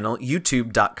YouTube channel,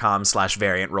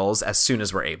 youtube.com/variantrolls, as soon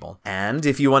as we're able. And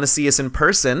if you want to see us in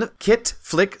person, Kit,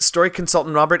 Flick, Story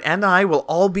Consultant Robert, and I will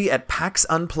all be at PAX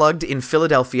Unplugged in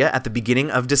Philadelphia at the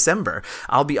beginning of December.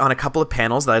 I'll be on a couple of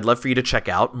panels that I'd love for you to check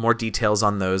out, more details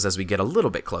on those as we get a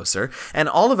little bit closer, and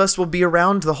all of us will be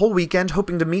around the whole weekend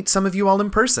hoping to meet some of you all in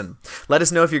person. Let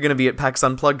us know if you're going to be at PAX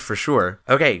Unplugged for sure.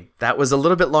 Okay, that was a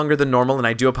little bit longer than normal, and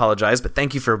I do apologize, but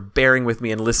thank you for bearing with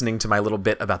me and listening to my little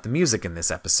bit about the music in this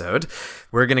episode.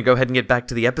 We're going to go ahead and get back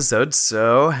to the episode,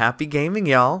 so happy gaming,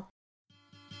 y'all.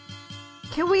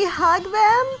 Can we hug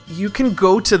them? You can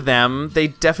go to them. They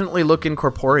definitely look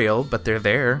incorporeal, but they're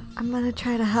there. I'm gonna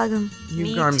try to hug them.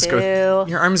 Me Your arms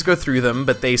go through them,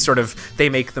 but they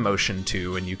make the motion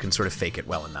too, and you can sort of fake it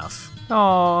well enough.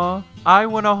 Aww, I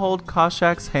want to hold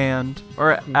Koshak's hand,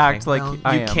 or act like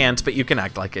I am. You can't, but you can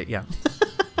act like it, yeah.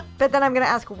 But then I'm gonna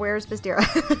ask, where's Bizdira?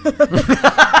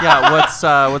 Yeah, what's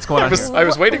going on here? I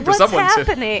was waiting for someone What's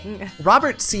happening?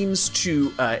 Robert seems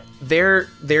to their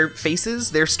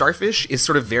faces, their starfish is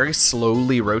sort of very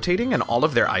slowly rotating, and all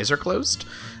of their eyes are closed.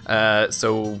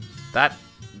 So that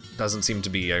doesn't seem to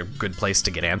be a good place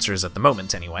to get answers at the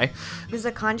moment, anyway. Is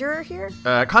the Conjurer here?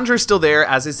 Conjurer's still there,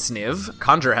 as is Sniv.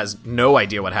 Conjurer has no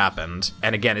idea what happened,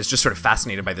 and again is just sort of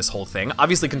fascinated by this whole thing.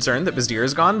 Obviously concerned that Bizdira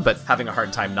is gone, but having a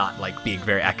hard time not being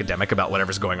very academic about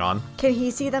whatever's going on. Can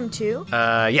he see them too?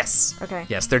 Yes. Okay.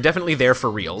 Yes, they're definitely there for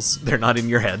reals. They're not in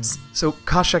your heads. So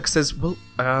Koshak says, well,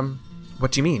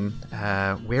 what do you mean?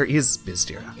 Where is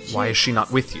Bizdira? Why is she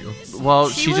not with you? Well,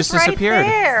 she just was disappeared.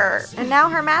 Right there. And now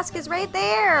her mask is right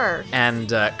there. And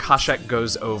Koshak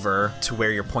goes over to where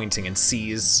you're pointing and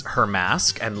sees her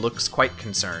mask and looks quite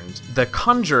concerned. The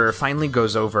conjurer finally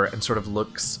goes over and sort of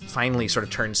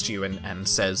turns to you and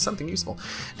says something useful.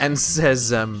 And says,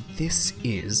 this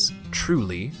is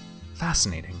truly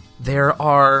fascinating. There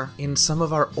are, in some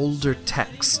of our older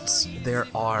texts, there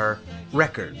are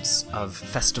records of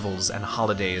festivals and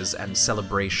holidays and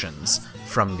celebrations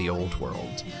from the old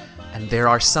world. And there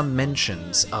are some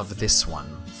mentions of this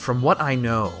one. From what I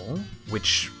know,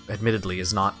 which admittedly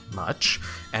is not much,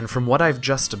 and from what I've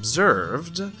just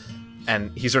observed,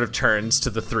 and he sort of turns to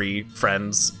the three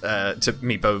friends, to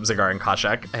Meepo, Zagar, and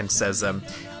Koshak, and says,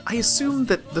 I assume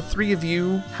that the three of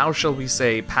you, how shall we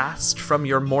say, passed from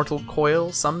your mortal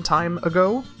coil some time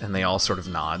ago? And they all sort of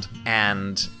nod.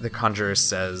 And the conjurer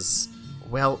says,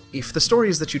 well, if the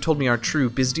stories that you told me are true,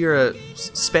 Bizdira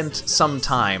spent some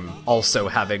time also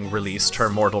having released her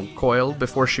mortal coil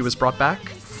before she was brought back.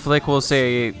 Flick will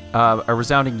say a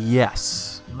resounding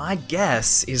yes. My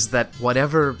guess is that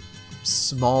whatever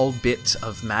small bit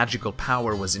of magical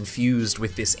power was infused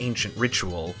with this ancient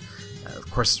ritual, of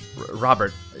course,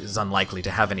 Robert is unlikely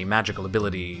to have any magical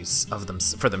abilities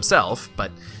for themselves,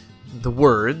 but the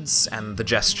words and the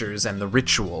gestures and the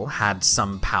ritual had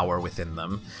some power within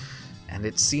them. And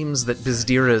it seems that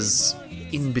Bizdira's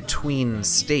in-between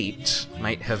state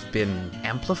might have been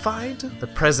amplified. The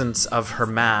presence of her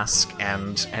mask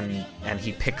and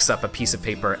he picks up a piece of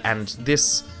paper and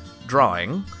this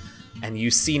drawing, and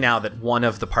you see now that one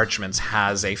of the parchments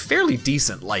has a fairly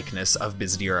decent likeness of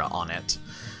Bizdira on it.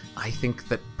 I think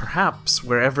that perhaps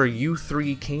wherever you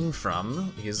three came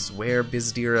from is where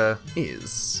Bizdira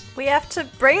is. We have to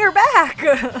bring her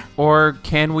back. Or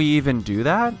can we even do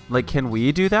that? Like, can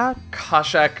we do that?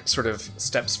 Kashak sort of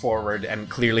steps forward and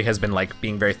clearly has been, like,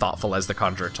 being very thoughtful as the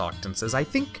conjurer talked and says, I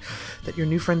think that your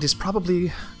new friend is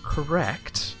probably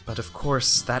correct, but of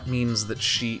course that means that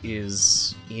she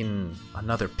is in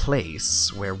another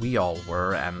place where we all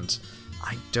were, and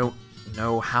I don't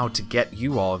know how to get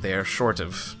you all there short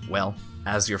of, well,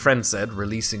 as your friend said,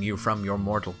 releasing you from your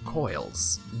mortal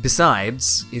coils.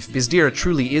 Besides, if Bizdira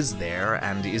truly is there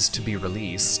and is to be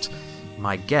released,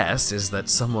 my guess is that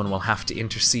someone will have to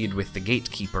intercede with the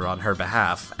gatekeeper on her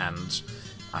behalf, and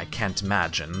I can't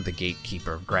imagine the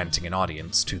gatekeeper granting an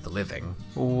audience to the living.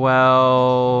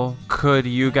 Well, could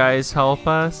you guys help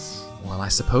us? Well, I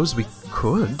suppose we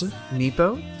could.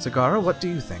 Nepo? Zagara, what do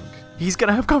you think? He's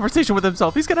gonna have a conversation with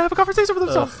himself.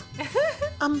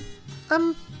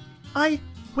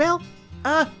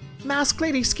 Mask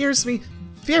Lady scares me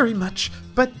very much,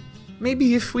 but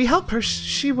maybe if we help her,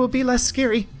 she will be less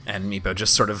scary. And Nepo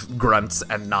just sort of grunts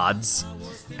and nods.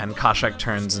 And Kashak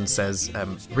turns and says,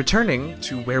 returning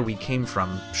to where we came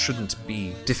from shouldn't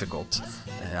be difficult.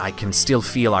 I can still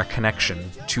feel our connection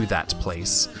to that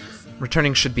place.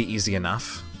 Returning should be easy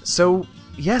enough. So,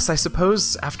 yes, I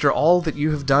suppose after all that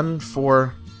you have done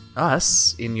for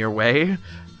us in your way,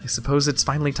 I suppose it's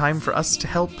finally time for us to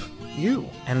help you.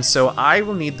 And so I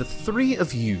will need the three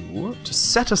of you to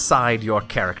set aside your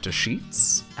character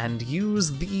sheets and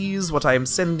use these, what I am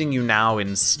sending you now,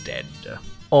 instead.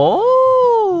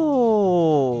 Oh!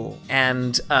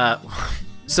 And,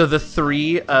 so the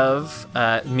three of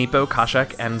Meepo,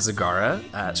 Kashak, and Zagara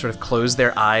sort of close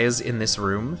their eyes in this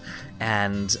room,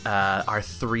 and our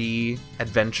three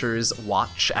adventurers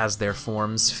watch as their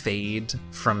forms fade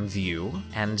from view.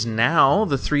 And now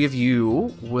the three of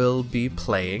you will be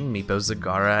playing Meepo,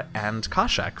 Zagara, and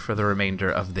Kashak for the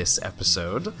remainder of this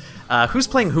episode. Who's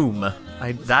playing whom?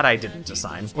 I didn't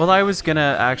assign. Well, I was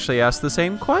gonna actually ask the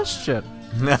same question.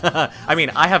 I mean,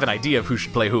 I have an idea of who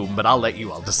should play whom, but I'll let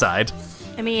you all decide.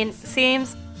 I mean,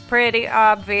 seems pretty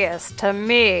obvious to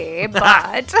me, but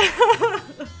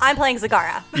I'm playing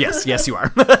Zagara. Yes, you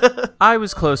are. I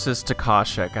was closest to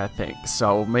Kashak, I think,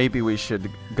 so maybe we should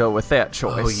go with that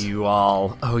choice.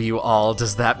 Oh, you all.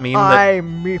 Does that mean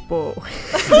I'm Meepo.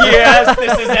 Yes,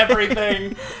 this is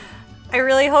everything. I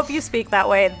really hope you speak that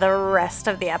way the rest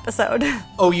of the episode.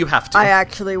 Oh, you have to. I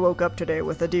actually woke up today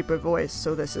with a deeper voice,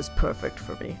 so this is perfect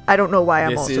for me. I don't know why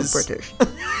I'm British.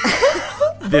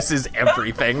 This is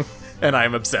everything, and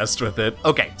I'm obsessed with it.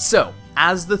 Okay, so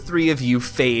as the three of you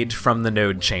fade from the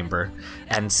node chamber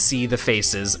and see the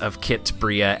faces of Kit,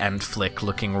 Bria, and Flick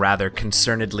looking rather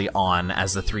concernedly on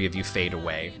as the three of you fade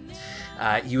away,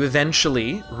 you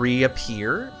eventually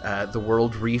reappear. The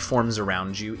world reforms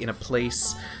around you in a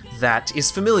place that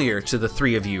is familiar to the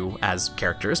three of you as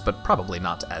characters, but probably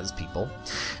not as people.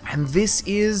 And this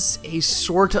is a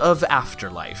sort of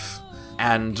afterlife.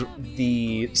 And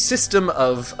the system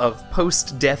of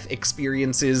post-death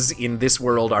experiences in this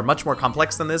world are much more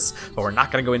complex than this, but we're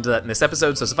not going to go into that in this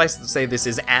episode, so suffice to say this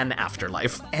is an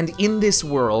afterlife. And in this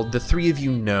world, the three of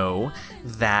you know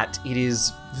that it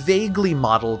is vaguely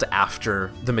modeled after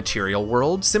the material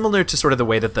world, similar to sort of the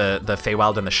way that the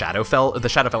Feywild and the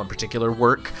Shadowfell in particular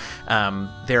work.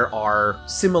 There are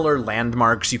similar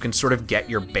landmarks. You can sort of get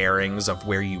your bearings of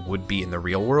where you would be in the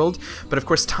real world, but of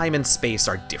course time and space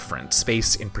are different.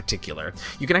 Space in particular.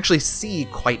 You can actually see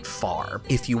quite far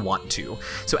if you want to.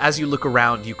 So as you look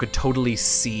around, you could totally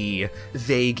see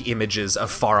vague images of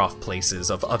far-off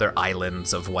places, of other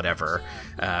islands, of whatever.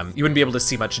 You wouldn't be able to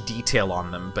see much detail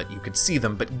on them, but you could see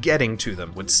them, but getting to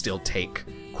them would still take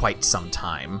quite some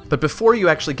time. But before you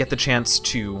actually get the chance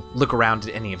to look around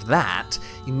at any of that,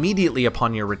 immediately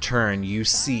upon your return, you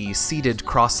see seated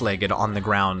cross-legged on the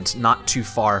ground, not too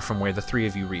far from where the three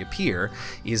of you reappear,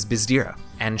 is Bizdira.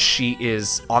 And she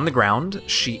is on the ground.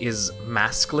 She is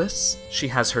maskless. She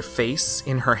has her face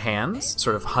in her hands,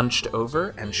 sort of hunched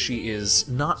over, and she is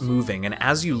not moving. And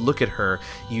as you look at her,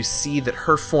 you see that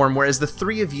her form, whereas the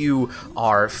three of you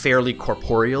are fairly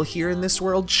corporeal here in this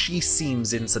world, she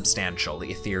seems insubstantial,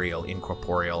 ethereal,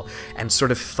 incorporeal, and sort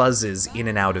of fuzzes in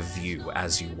and out of view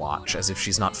as you watch, as if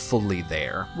she's not fully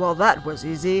there. Well, that was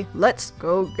easy. Let's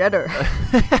go get her.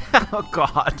 Oh,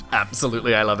 God.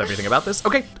 Absolutely, I love everything about this.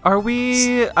 Okay.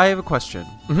 I have a question.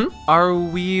 Mm-hmm. Are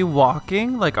we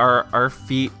walking? Like, are our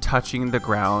feet touching the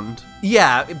ground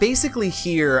Yeah, basically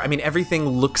here, I mean, everything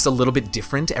looks a little bit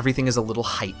different. Everything is a little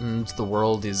heightened. The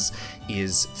world is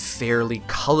fairly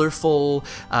colorful.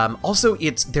 Also,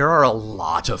 there are a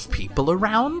lot of people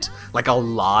around, like a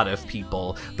lot of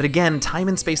people. But again, time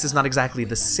and space is not exactly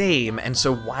the same. And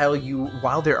so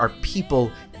while there are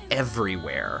people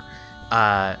everywhere,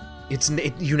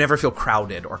 you never feel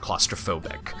crowded or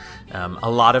claustrophobic. A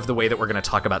lot of the way that we're going to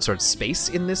talk about sort of space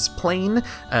in this plane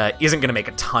isn't going to make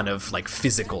a ton of like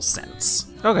physical sense.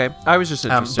 Okay, I was just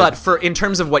interested. But in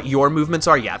terms of what your movements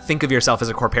are, yeah, think of yourself as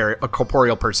a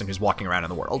corporeal person who's walking around in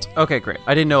the world. Okay, great.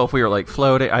 I didn't know if we were like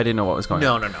floating. I didn't know what was going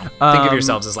on. No. Think of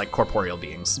yourselves as like corporeal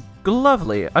beings.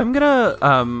 Lovely. I'm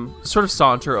gonna sort of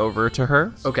saunter over to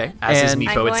her. Okay, as is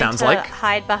Meepo, it sounds like.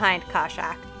 Hide behind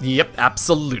Koshak. Yep,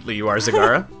 absolutely, you are,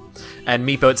 Zagara. And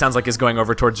Meepo, it sounds like, is going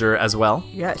over towards her as well.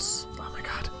 Yes. Oh my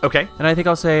god. Okay. And I think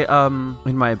I'll say,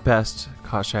 in my best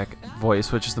Koshak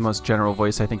voice, which is the most general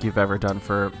voice I think you've ever done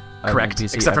for an Correct,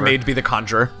 NPC except for ever. me to be the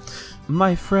conjurer.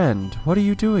 My friend, what are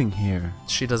you doing here?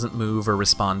 She doesn't move or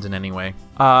respond in any way.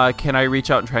 Can I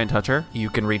reach out and try and touch her? You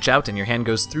can reach out, and your hand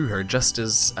goes through her, just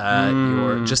as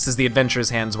the adventurer's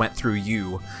hands went through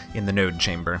you in the node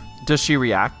chamber. Does she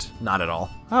react? Not at all.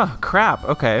 Oh, crap.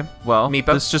 Okay. Well,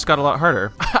 Meepo? This just got a lot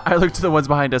harder. I looked to the ones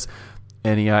behind us.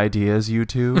 Any ideas, you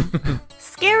two?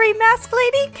 Scary mask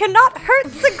lady cannot hurt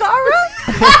Zagara?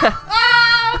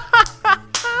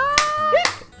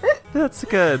 That's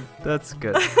good.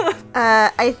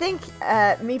 I think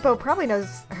Meepo probably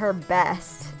knows her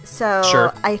best. So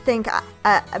Sure. I think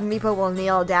Meepo will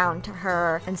kneel down to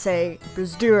her and say,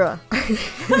 Bizdura.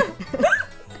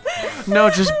 No,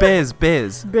 just Biz.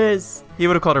 Biz. He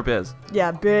would have called her Biz.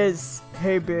 Yeah, Biz.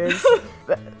 Hey, Biz.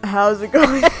 How's it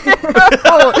going? Ew,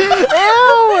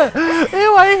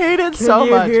 I hate it so much.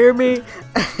 Can you hear me?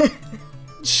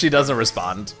 She doesn't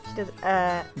respond.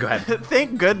 Go ahead.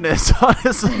 Thank goodness,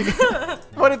 honestly.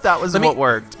 What if that was what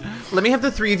worked? Let me have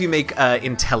the three of you make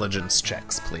intelligence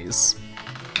checks, please.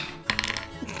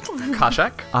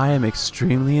 Koshak? I am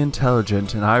extremely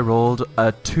intelligent, and I rolled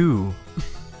a 2.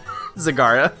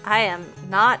 Zagara? I am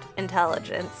not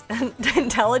intelligent, and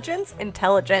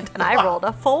I rolled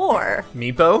a 4.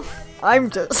 Meepo? I'm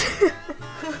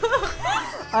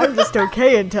just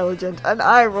okay intelligent, and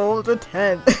I rolled a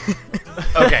 10.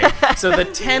 Okay, so the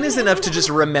 10 is enough to just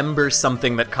remember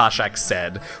something that Koshak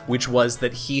said, which was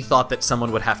that he thought that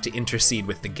someone would have to intercede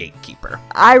with the gatekeeper.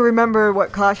 I remember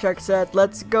what Koshak said.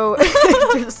 Let's go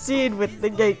intercede with the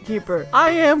gatekeeper. I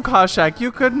am Koshak.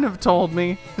 You couldn't have told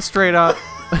me straight up.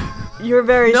 You're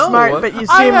very No, smart, but you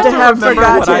I seem had to to have remember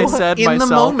forgotten. what I said In myself.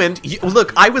 the moment,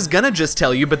 look, I was gonna just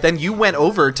tell you, but then you went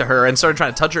over to her and started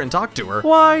trying to touch her and talk to her.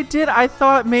 Well, I did. I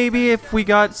thought maybe if we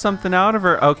got something out of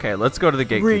her. Okay, let's go to the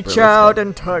gatekeeper. Reach out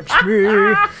and touch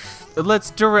me.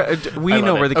 Let's we I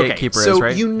know love where it. the Okay, gatekeeper so is,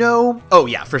 right? you know... Oh,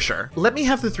 yeah, for sure. Let me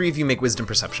have the three of you make wisdom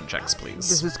perception checks, please.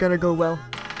 This is gonna go well.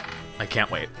 I can't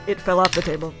wait. It fell off the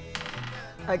table.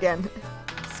 Again.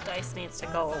 This dice needs to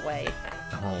go away.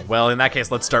 Oh, well, in that case,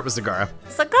 let's start with Zagara.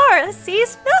 Zagara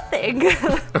sees nothing.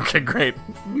 Okay, great.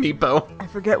 Meepo. I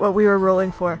forget what we were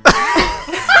rolling for.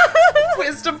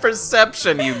 Wisdom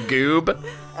perception, you goob.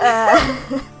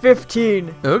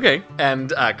 15. Okay.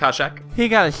 And Koshak? He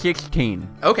got a 16.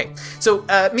 Okay, so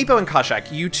Meepo and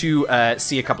Koshak, you two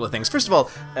see a couple of things. First of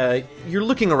all, you're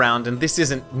looking around, and this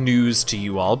isn't news to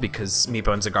you all because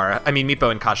Meepo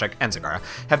and Koshak and Zagara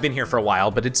have been here for a while,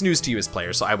 but it's news to you as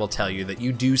players, so I will tell you that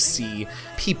you do see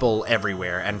people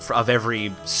everywhere and of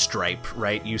every stripe,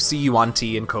 right? You see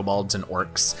Yuan-Ti and kobolds and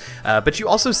orcs, but you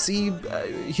also see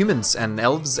humans and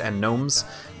elves and gnomes.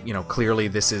 You know, clearly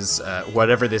this is,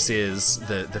 whatever this is,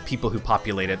 the people who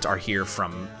populate it are here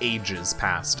from ages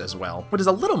past as well. What is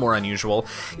a little more unusual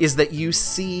is that you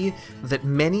see that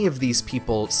many of these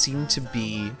people seem to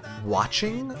be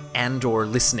watching and or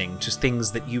listening to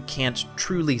things that you can't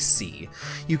truly see.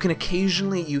 You can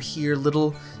occasionally, you hear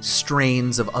little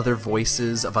strains of other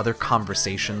voices, of other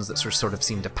conversations that sort of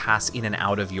seem to pass in and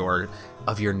out of your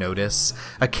notice.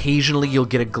 Occasionally you'll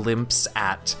get a glimpse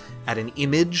at an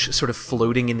image sort of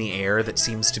floating in the air that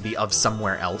seems to be of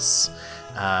somewhere else.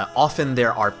 Often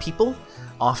there are people,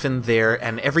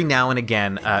 and every now and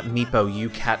again, Meepo, you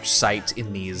catch sight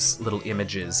in these little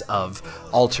images of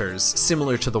altars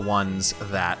similar to the ones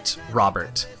that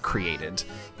Robert created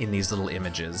in these little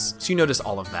images. So you notice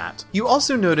all of that. You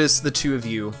also notice, the two of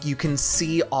you, you can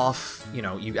see off,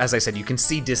 as I said, you can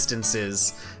see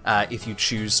distances if you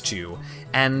choose to.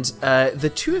 And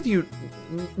the two of you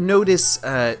notice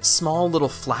small little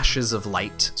flashes of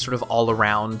light sort of all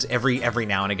around every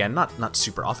now and again, not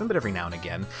super often, but every now and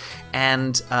again. And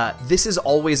And this is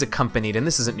always accompanied, and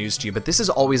this isn't news to you, but this is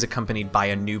always accompanied by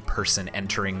a new person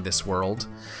entering this world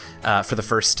for the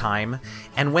first time.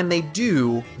 And when they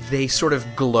do, they sort of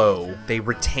glow. They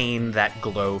retain that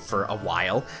glow for a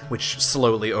while, which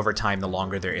slowly over time, the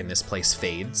longer they're in this place,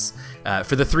 fades.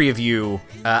 For the three of you,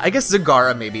 I guess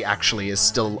Zagara maybe actually is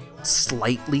still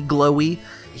slightly glowy.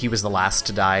 He was the last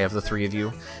to die of the three of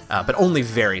you, but only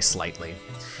very slightly.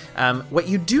 What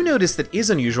you do notice that is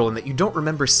unusual and that you don't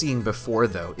remember seeing before,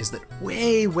 though, is that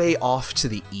way, way off to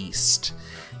the east,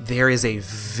 there is a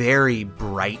very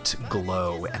bright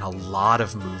glow and a lot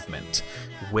of movement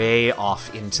way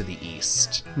off into the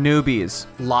east. Newbies.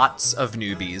 Lots of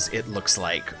newbies, it looks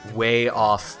like, way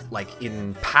off, like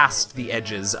in past the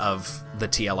edges of the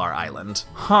TLR island.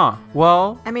 Huh.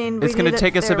 Well, I mean, it's going to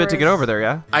take us a bit to get over there,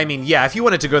 yeah? I mean, yeah, if you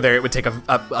wanted to go there, it would take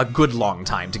a good long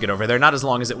time to get over there. Not as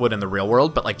long as it would in the real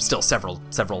world, but like still several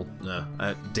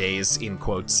days, in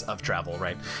quotes, of travel,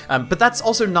 right? But that's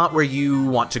also not where you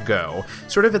want to go.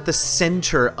 Sort of at the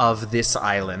center of this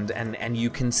island, and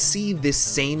you can see this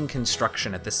same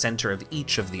construction at the center of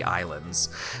each of the islands,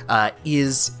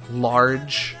 is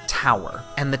large tower.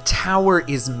 And the tower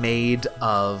is made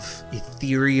of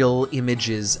ethereal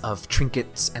images of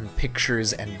trinkets and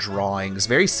pictures and drawings,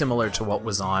 very similar to what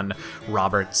was on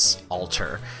Robert's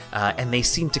altar. And they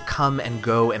seem to come and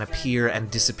go and appear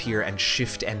and disappear and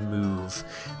shift and move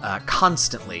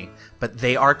constantly. But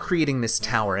they are creating this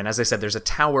tower, and as I said, there's a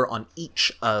tower on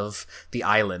each of the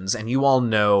islands, and you all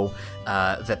know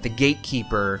that the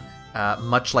gatekeeper,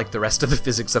 much like the rest of the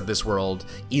physics of this world,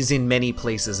 is in many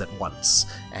places at once,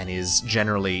 and is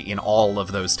generally in all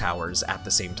of those towers at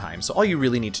the same time. So all you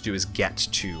really need to do is get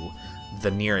to the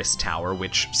nearest tower,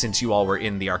 which, since you all were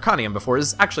in the Arcanium before,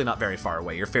 is actually not very far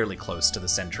away. You're fairly close to the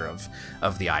center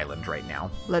of the island right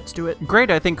now. Let's do it. Great,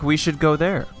 I think we should go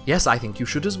there. Yes, I think you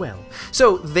should as well.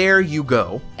 So there you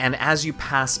go, and as you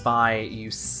pass by, you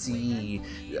see,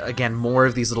 again, more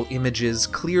of these little images.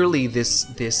 Clearly, this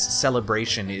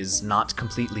celebration is not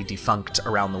completely defunct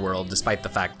around the world, despite the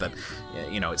fact that,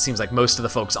 it seems like most of the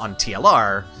folks on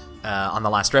TLR, on the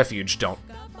Last Refuge, don't,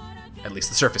 at least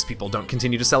the surface people, don't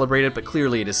continue to celebrate it, but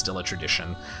clearly it is still a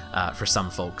tradition for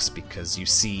some folks, because you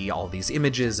see all these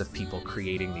images of people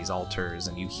creating these altars,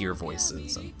 and you hear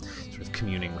voices and sort of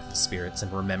communing with the spirits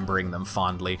and remembering them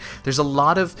fondly. There's a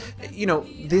lot of,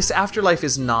 this afterlife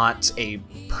is not a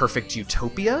perfect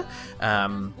utopia,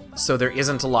 so there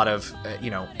isn't a lot of,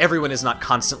 everyone is not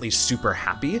constantly super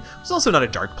happy. It's also not a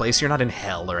dark place. You're not in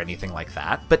hell or anything like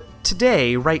that. But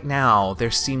today, right now, there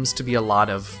seems to be a lot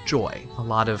of joy, a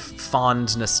lot of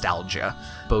fond nostalgia,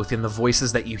 both in the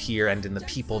voices that you hear and in the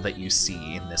people that you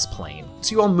see in this plane.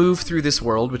 So you all move through this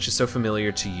world, which is so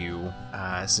familiar to you,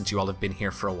 since you all have been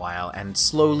here for a while, and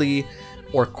slowly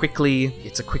or quickly,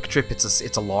 it's a quick trip,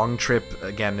 it's a long trip,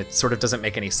 again, it sort of doesn't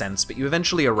make any sense, but you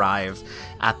eventually arrive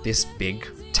at this big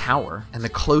tower, and the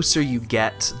closer you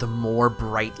get, the more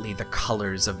brightly the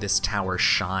colors of this tower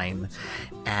shine,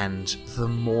 and the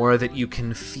more that you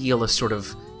can feel a sort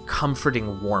of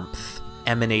comforting warmth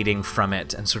emanating from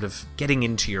it and sort of getting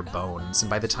into your bones. And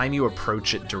by the time you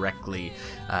approach it directly,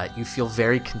 you feel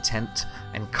very content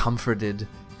and comforted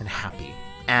and happy.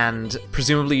 And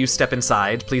presumably you step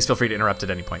inside. Please feel free to interrupt at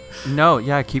any point. No,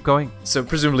 yeah, keep going. So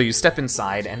presumably you step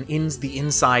inside, and the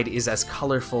inside is as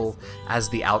colorful as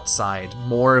the outside.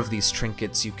 More of these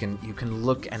trinkets. You can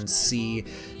look and see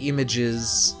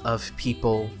images of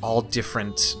people, all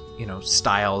different,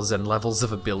 styles and levels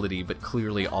of ability, but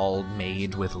clearly all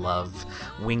made with love,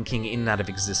 winking in and out of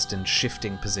existence,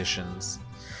 shifting positions.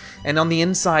 And on the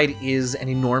inside is an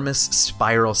enormous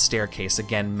spiral staircase,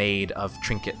 again made of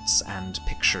trinkets and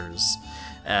pictures,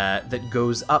 that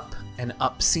goes up and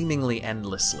up seemingly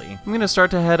endlessly. I'm going to start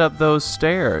to head up those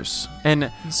stairs.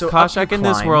 And so Koshak in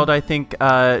this world, I think,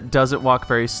 doesn't walk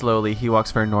very slowly. He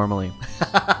walks very normally.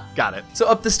 Got it. So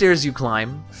up the stairs you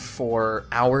climb for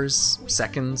hours,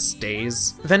 seconds,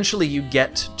 days. Eventually you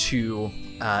get to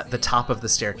the top of the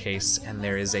staircase, and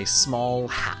there is a small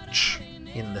hatch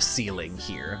in the ceiling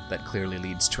here that clearly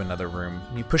leads to another room.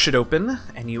 You push it open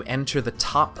and you enter the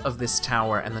top of this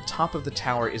tower, and the top of the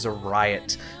tower is a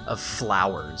riot of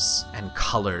flowers and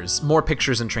colors, more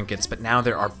pictures and trinkets, but now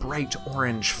there are bright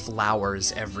orange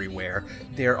flowers everywhere.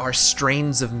 There are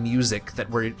strains of music that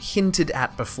were hinted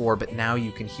at before, but now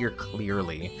you can hear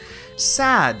clearly.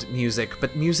 Sad music,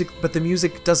 but the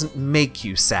music doesn't make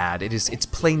you sad. It's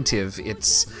plaintive.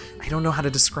 I don't know how to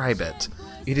describe it.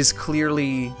 It is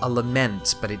clearly a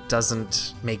lament, but it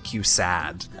doesn't make you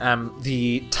sad.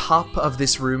 The top of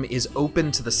this room is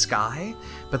open to the sky,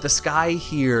 but the sky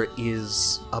here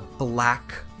is a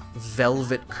black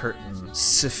velvet curtain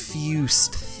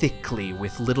suffused thickly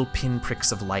with little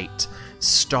pinpricks of light,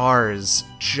 stars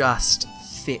just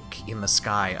thick in the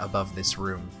sky above this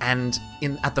room. And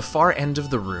at the far end of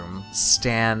the room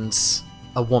stands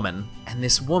a woman, and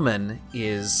this woman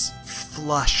is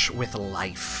flush with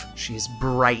life. She is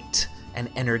bright and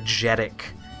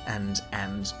energetic and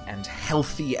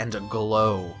healthy and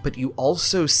aglow. But you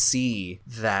also see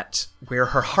that where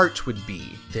her heart would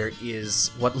be, there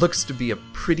is what looks to be a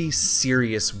pretty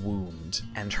serious wound,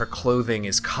 and her clothing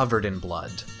is covered in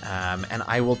blood. And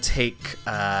I will take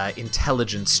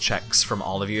intelligence checks from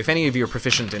all of you. If any of you are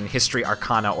proficient in history,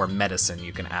 arcana, or medicine,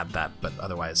 you can add that, but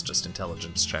otherwise just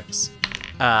intelligence checks.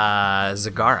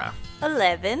 Zagara.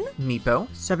 11. Meepo.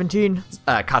 17.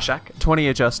 Kashak. 20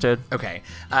 adjusted. Okay.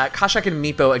 Kashak and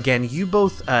Meepo, again, you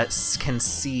both can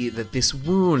see that this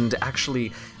wound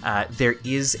actually, there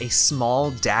is a small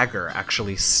dagger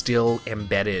actually still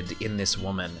embedded in this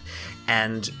woman.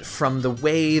 And from the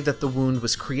way that the wound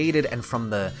was created and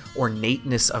from the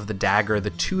ornateness of the dagger,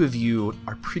 the two of you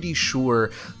are pretty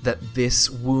sure that this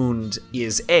wound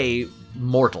is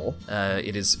mortal,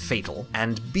 it is fatal,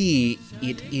 and B,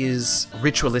 it is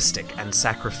ritualistic and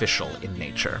sacrificial in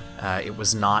nature. It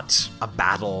was not a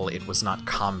battle, it was not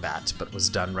combat, but was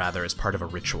done rather as part of a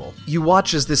ritual. You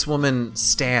watch as this woman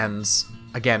stands,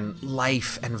 again,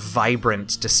 life and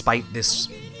vibrant despite this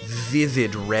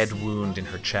vivid red wound in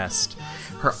her chest.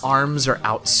 Her arms are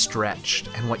outstretched,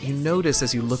 and what you notice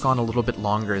as you look on a little bit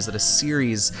longer is that a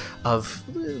series of,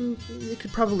 it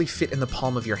could probably fit in the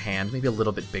palm of your hand, maybe a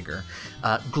little bit bigger,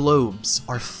 globes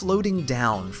are floating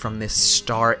down from this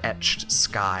star-etched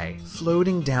sky,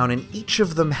 floating down, and each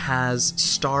of them has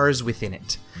stars within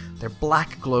it. They're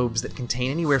black globes that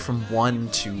contain anywhere from 1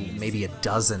 to maybe a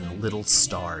dozen little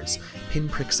stars,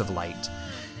 pinpricks of light.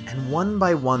 And one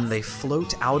by one they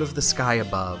float out of the sky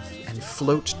above and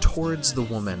float towards the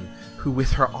woman, who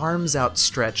with her arms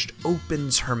outstretched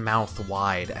opens her mouth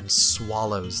wide and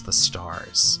swallows the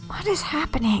stars. What is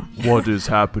happening? What is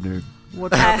happening?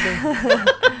 What's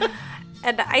happening?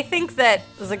 And I think that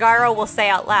Zagara will say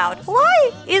out loud,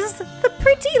 "Why is the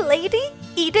pretty lady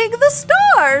eating the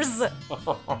stars?"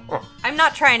 I'm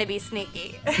not trying to be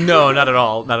sneaky. No, not at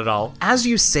all, not at all. As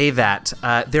you say that,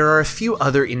 there are a few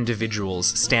other individuals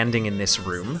standing in this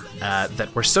room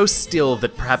that were so still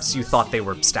that perhaps you thought they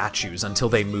were statues until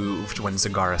they moved when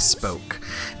Zagara spoke.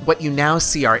 What you now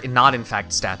see are not in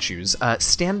fact statues,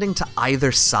 standing to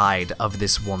either side of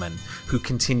this woman who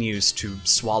continues to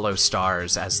swallow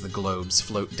stars as the globes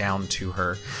float down to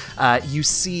her. You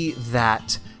see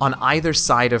that on either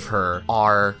side of her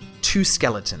are 2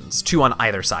 skeletons, 2 on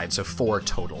either side, so 4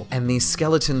 total. And these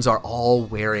skeletons are all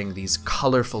wearing these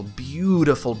colorful,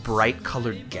 beautiful,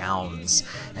 bright-colored gowns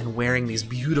and wearing these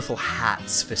beautiful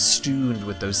hats festooned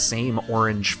with those same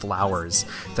orange flowers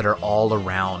that are all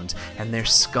around. And their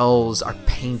skulls are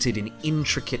painted in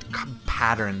intricate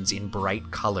patterns in bright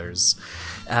colors.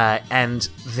 And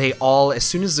they all, as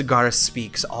soon as Zagara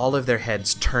speaks, all of their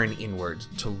heads turn inward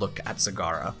to look at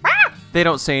Zagara. They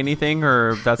don't say anything,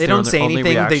 or that's They their don't say only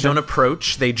anything, reaction? they don't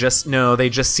approach, they just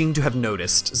seem to have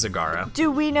noticed Zagara. Do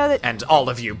we know that... And all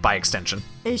of you, by extension.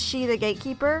 Is she the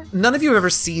gatekeeper? None of you have ever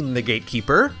seen the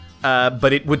gatekeeper,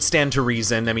 but it would stand to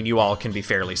reason. I mean, you all can be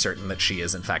fairly certain that she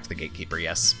is, in fact, the gatekeeper,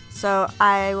 yes. So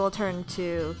I will turn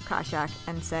to Kashak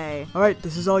and say, "All right,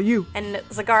 this is all you." And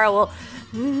Zagara will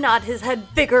nod his head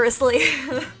vigorously.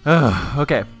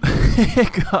 Okay.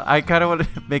 I kind of want to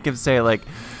make him say, like,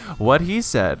 what he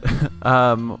said.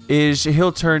 Is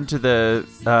he'll turn to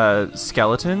the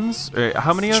skeletons.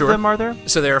 How many Sure. of them are there?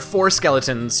 So there are 4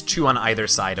 skeletons, 2 on either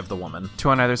side of the woman. 2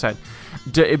 on either side.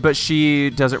 But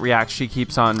she doesn't react. She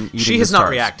keeps on eating She the has not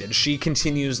stars. reacted. She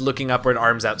continues looking upward,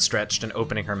 arms outstretched, and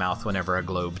opening her mouth whenever a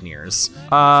globe nears.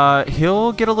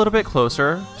 He'll get a little bit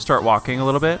closer, start walking a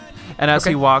little bit. And as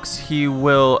Okay. he walks, he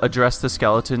will address the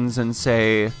skeletons and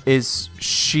say, "Is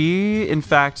she, in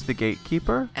fact, the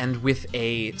gatekeeper?" And with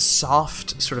a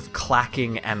soft sort of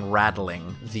clacking and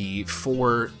rattling, the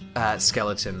 4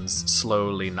 skeletons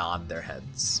slowly nod their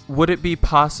heads. Would it be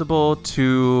possible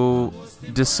to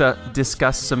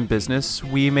discuss some business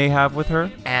we may have with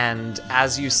her? And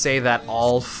as you say that,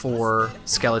 all 4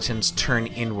 skeletons turn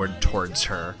inward towards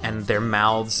her, and their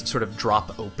mouths sort of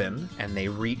drop open, and they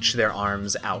reach their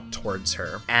arms out towards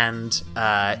her. And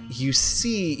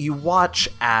you watch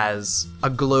as a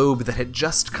globe that had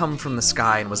just come from the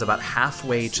sky and was about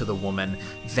halfway to the woman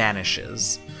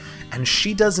vanishes. And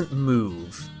she doesn't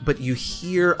move, but you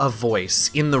hear a voice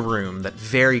in the room that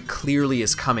very clearly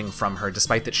is coming from her,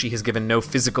 despite that she has given no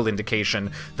physical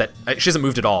indication that she hasn't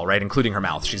moved at all, right? Including her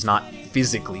mouth. She's not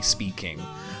physically speaking.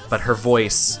 but her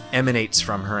voice emanates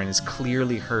from her and is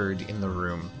clearly heard in the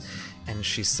room. And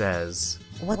she says,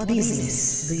 "What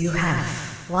business do you have?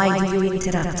 Why do you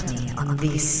interrupt me on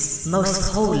this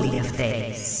most holy of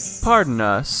days?" Pardon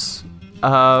us,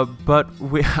 but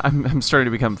I'm starting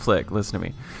to become Flick. Listen to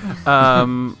me.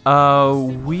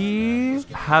 We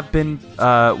have been,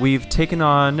 we've taken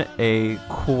on a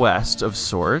quest of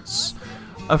sorts.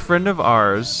 A friend of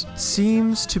ours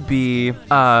seems to be,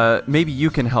 maybe you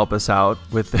can help us out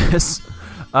with this,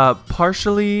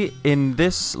 partially in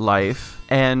this life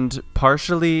and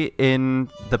partially in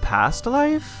the past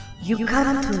life. You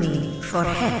come to me for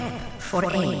help, for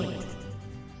aid,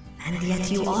 and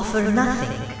yet you offer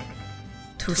nothing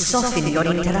to soften your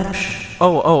interruption.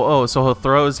 Oh, so he'll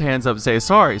throw his hands up and say,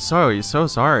 sorry, so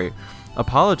sorry.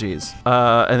 Apologies.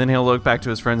 And then he'll look back to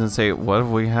his friends and say, what do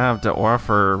we have to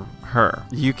offer her?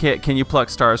 Can you pluck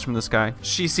stars from the sky?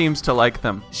 She seems to like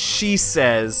them. She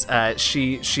says,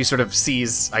 she sort of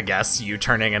sees, I guess, you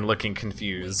turning and looking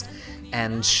confused.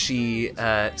 And she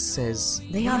says,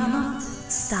 "They are not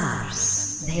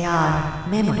stars. They are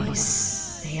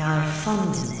memories. They are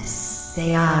fondness.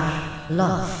 They are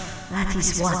love. That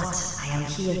is what I am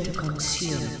here to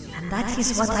consume. And that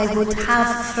is what I would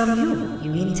have from you.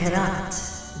 You interrupt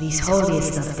these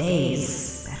holiest of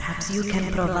days. Perhaps you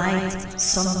can provide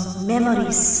some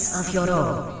memories of your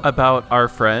own." About our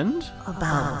friend?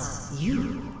 About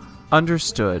you.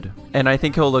 Understood. And I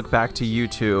think he'll look back to you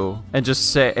two and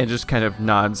just kind of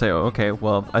nod and say, "Oh, okay,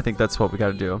 well, I think that's what we got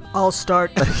to do." I'll start.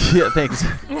 Yeah, thanks.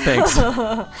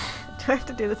 Do I have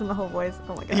to do this in the whole voice?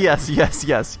 Oh my god. Yes,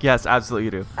 absolutely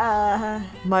you do.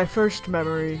 My first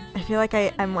memory. I feel like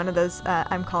I'm one of those,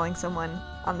 I'm calling someone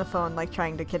on the phone, like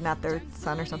trying to kidnap their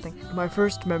son or something. My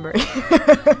first memory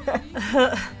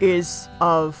is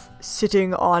of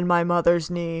sitting on my mother's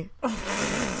knee. I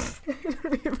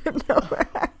don't even know where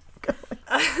I'm going.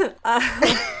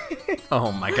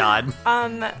 oh my god.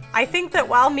 I think that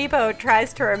while Meepo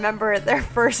tries to remember their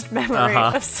first memory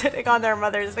of sitting on their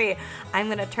mother's knee, I'm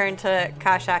gonna turn to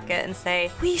Kashaka and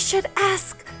say, "We should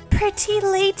ask Pretty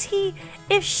Lady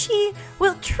if she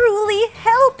will truly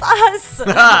help us."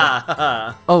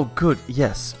 Oh, good.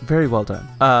 Yes, very well done.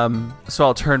 So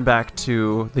I'll turn back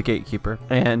to the gatekeeper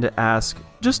and ask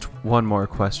just one more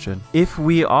question. If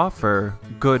we offer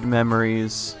good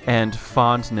memories and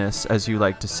fondness, as you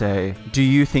like to say, do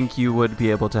you think you would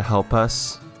be able to help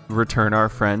us return our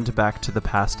friend back to the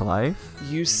past life?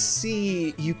 You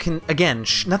see, you can, again,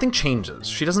 nothing changes.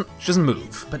 She doesn't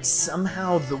move, but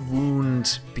somehow the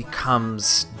wound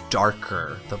becomes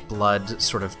darker, the blood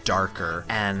sort of darker,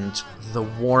 and the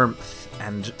warmth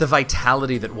and the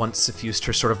vitality that once suffused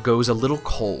her sort of goes a little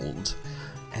cold.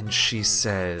 And she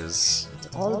says,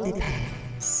 "It all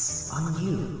depends on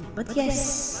you. But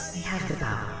yes, I have the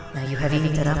power. Now you have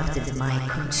interrupted my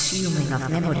consuming of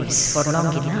memories for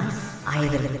long enough.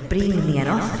 Either bring me an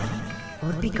offering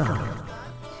or be gone."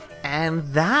 And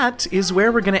that is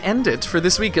where we're going to end it for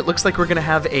this week. It looks like we're going to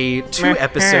have a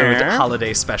 2-episode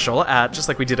holiday special, just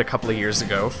like we did a couple of years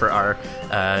ago for our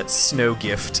snow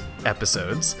gift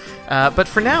episodes. But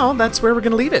for now, that's where we're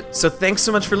going to leave it. So thanks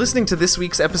so much for listening to this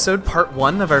week's episode, part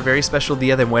 1 of our very special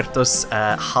Dia de Muertos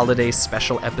holiday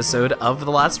special episode of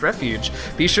The Last Refuge.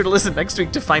 Be sure to listen next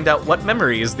week to find out what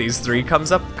memories these three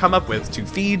come up with to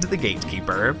feed the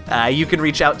gatekeeper. You can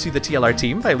reach out to the TLR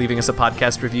team by leaving us a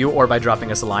podcast review or by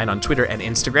dropping us a line on Twitter and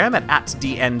Instagram at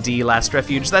 @DND Last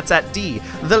Refuge. That's at D,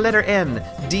 the letter N,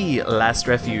 D Last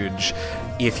Refuge.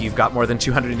 If you've got more than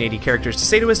 280 characters to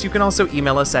say to us, you can also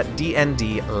email us at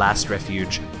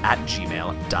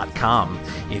dndlastrefuge@gmail.com.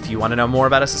 If you want to know more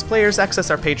about us as players,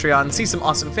 access our Patreon, see some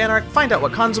awesome fan art, find out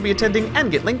what cons we'll be attending,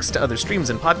 and get links to other streams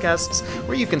and podcasts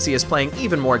where you can see us playing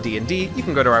even more D&D, you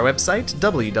can go to our website,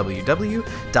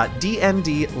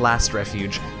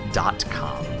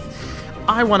 www.dndlastrefuge.com.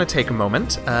 I want to take a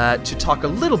moment to talk a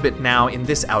little bit now in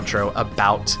this outro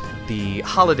about the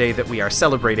holiday that we are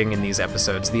celebrating in these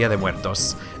episodes, Dia de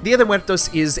Muertos. Dia de Muertos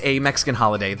is a Mexican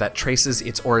holiday that traces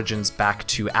its origins back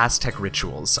to Aztec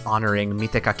rituals honoring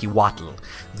Mitecacihuatl,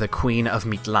 the Queen of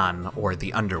Mitlan, or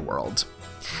the Underworld.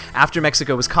 After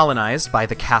Mexico was colonized by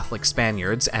the Catholic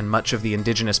Spaniards and much of the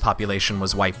indigenous population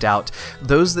was wiped out,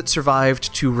 those that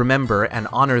survived to remember and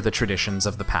honor the traditions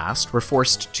of the past were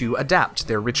forced to adapt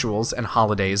their rituals and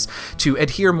holidays to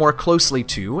adhere more closely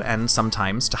to, and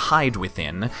sometimes to hide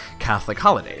within, Catholic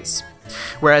holidays.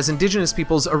 Whereas indigenous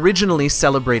peoples originally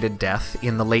celebrated death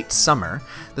in the late summer,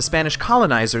 the Spanish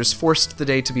colonizers forced the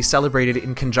day to be celebrated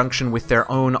in conjunction with their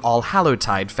own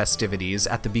All-Hallowtide festivities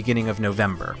at the beginning of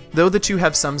November. Though the two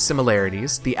have some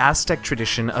similarities, the Aztec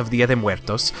tradition of Dia de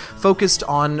Muertos focused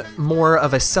on more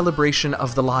of a celebration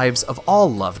of the lives of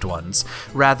all loved ones,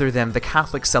 rather than the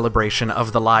Catholic celebration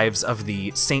of the lives of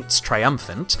the Saints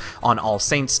Triumphant on All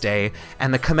Saints' Day,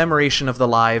 and the commemoration of the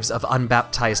lives of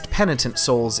unbaptized penitent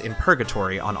souls in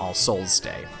purgatory on All Souls'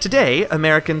 Day. Today,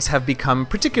 Americans have become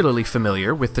particularly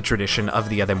familiar with the tradition of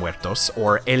Dia de Muertos,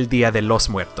 or El Dia de los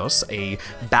Muertos, a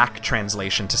back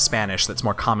translation to Spanish that's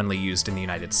more commonly used in the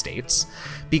United States,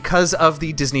 because of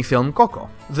the Disney film Coco.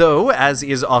 Though, as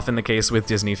is often the case with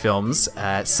Disney films,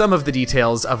 some of the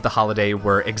details of the holiday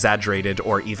were exaggerated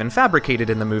or even fabricated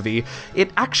in the movie,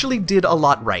 it actually did a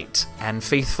lot right, and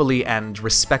faithfully and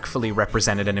respectfully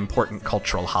represented an important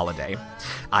cultural holiday.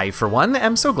 I, for one,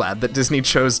 am so glad that Disney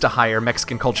chose to hire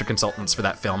Mexican culture consultants for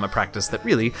that film, a practice that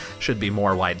really should be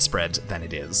more widespread than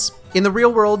it is. In the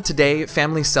real world today,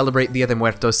 families celebrate Dia de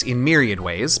Muertos in myriad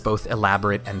ways, both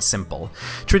elaborate and simple.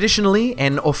 Traditionally,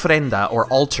 an ofrenda or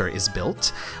altar is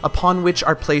built, upon which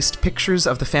are placed pictures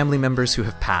of the family members who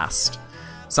have passed.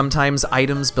 Sometimes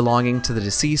items belonging to the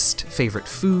deceased, favorite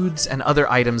foods, and other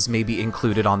items may be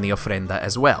included on the ofrenda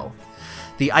as well.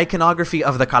 The iconography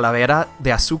of the calavera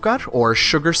de azúcar, or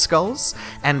sugar skulls,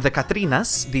 and the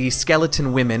catrinas, the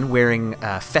skeleton women wearing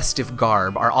festive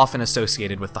garb, are often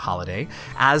associated with the holiday,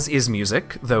 as is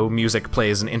music, though music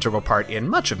plays an integral part in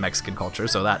much of Mexican culture,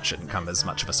 so that shouldn't come as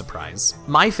much of a surprise.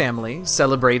 My family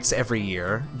celebrates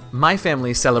Dia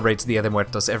de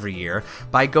Muertos every year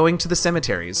by going to the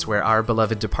cemeteries where our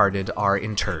beloved departed are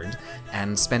interred,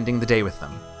 and spending the day with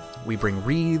them. We bring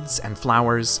wreaths and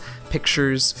flowers,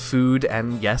 pictures, food,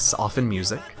 and yes, often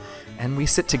music, and we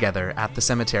sit together at the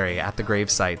cemetery, at the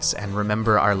grave sites, and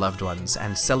remember our loved ones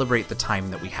and celebrate the time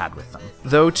that we had with them.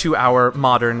 Though to our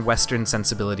modern Western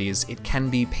sensibilities, it can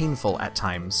be painful at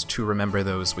times to remember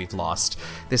those we've lost,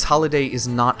 this holiday is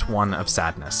not one of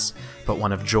sadness, but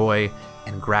one of joy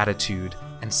and gratitude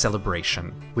and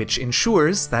celebration, which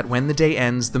ensures that when the day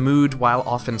ends, the mood, while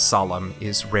often solemn,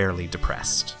 is rarely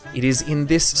depressed. It is in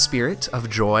this spirit of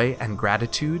joy and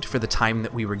gratitude for the time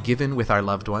that we were given with our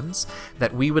loved ones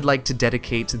that we would like to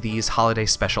dedicate these holiday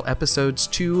special episodes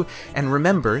to and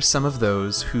remember some of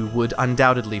those who would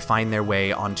undoubtedly find their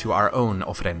way onto our own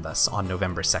ofrendas on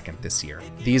November 2nd this year.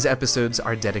 These episodes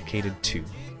are dedicated to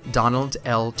Donald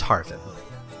L. Tarvin,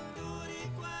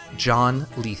 John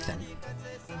Lethan,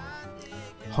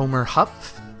 Homer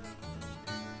Hupf,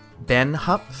 Ben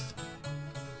Hupf,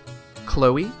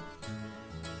 Chloe,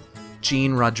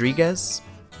 Jean Rodriguez,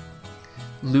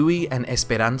 Louis and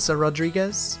Esperanza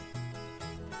Rodriguez,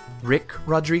 Rick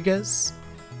Rodriguez,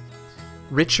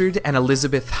 Richard and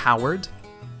Elizabeth Howard,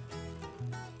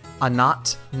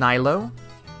 Anat Nilo,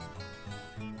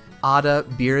 Ada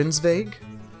Bierensweg,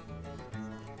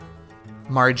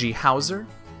 Margie Hauser,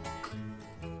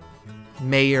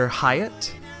 Mayer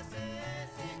Hyatt,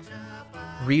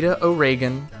 Rita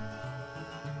O'Regan,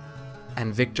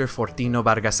 and Victor Fortino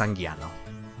Bargasangiano.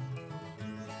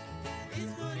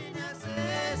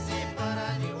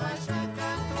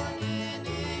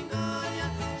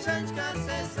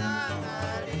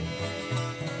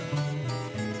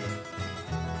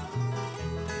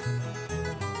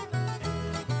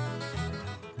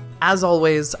 As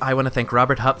always, I want to thank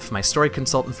Robert Hupf, my story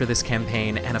consultant for this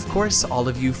campaign, and of course, all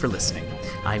of you for listening.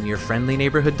 I'm your friendly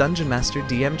neighborhood dungeon master,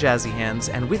 DM Jazzy Hands,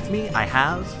 and with me I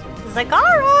have...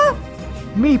 Zagara!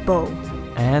 Meepo.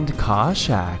 And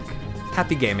Kashak.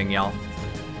 Happy gaming, y'all.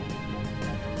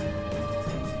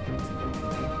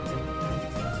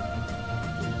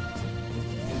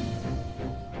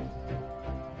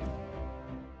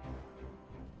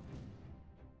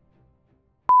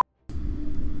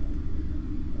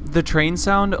 The train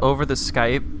sound over the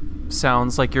Skype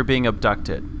sounds like you're being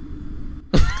abducted.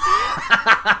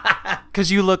 Because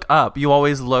you look up. You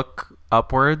always look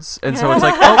upwards. And so it's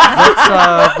like,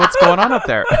 oh, what's going on up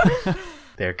there?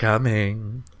 They're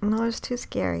coming. No, it's too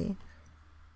scary.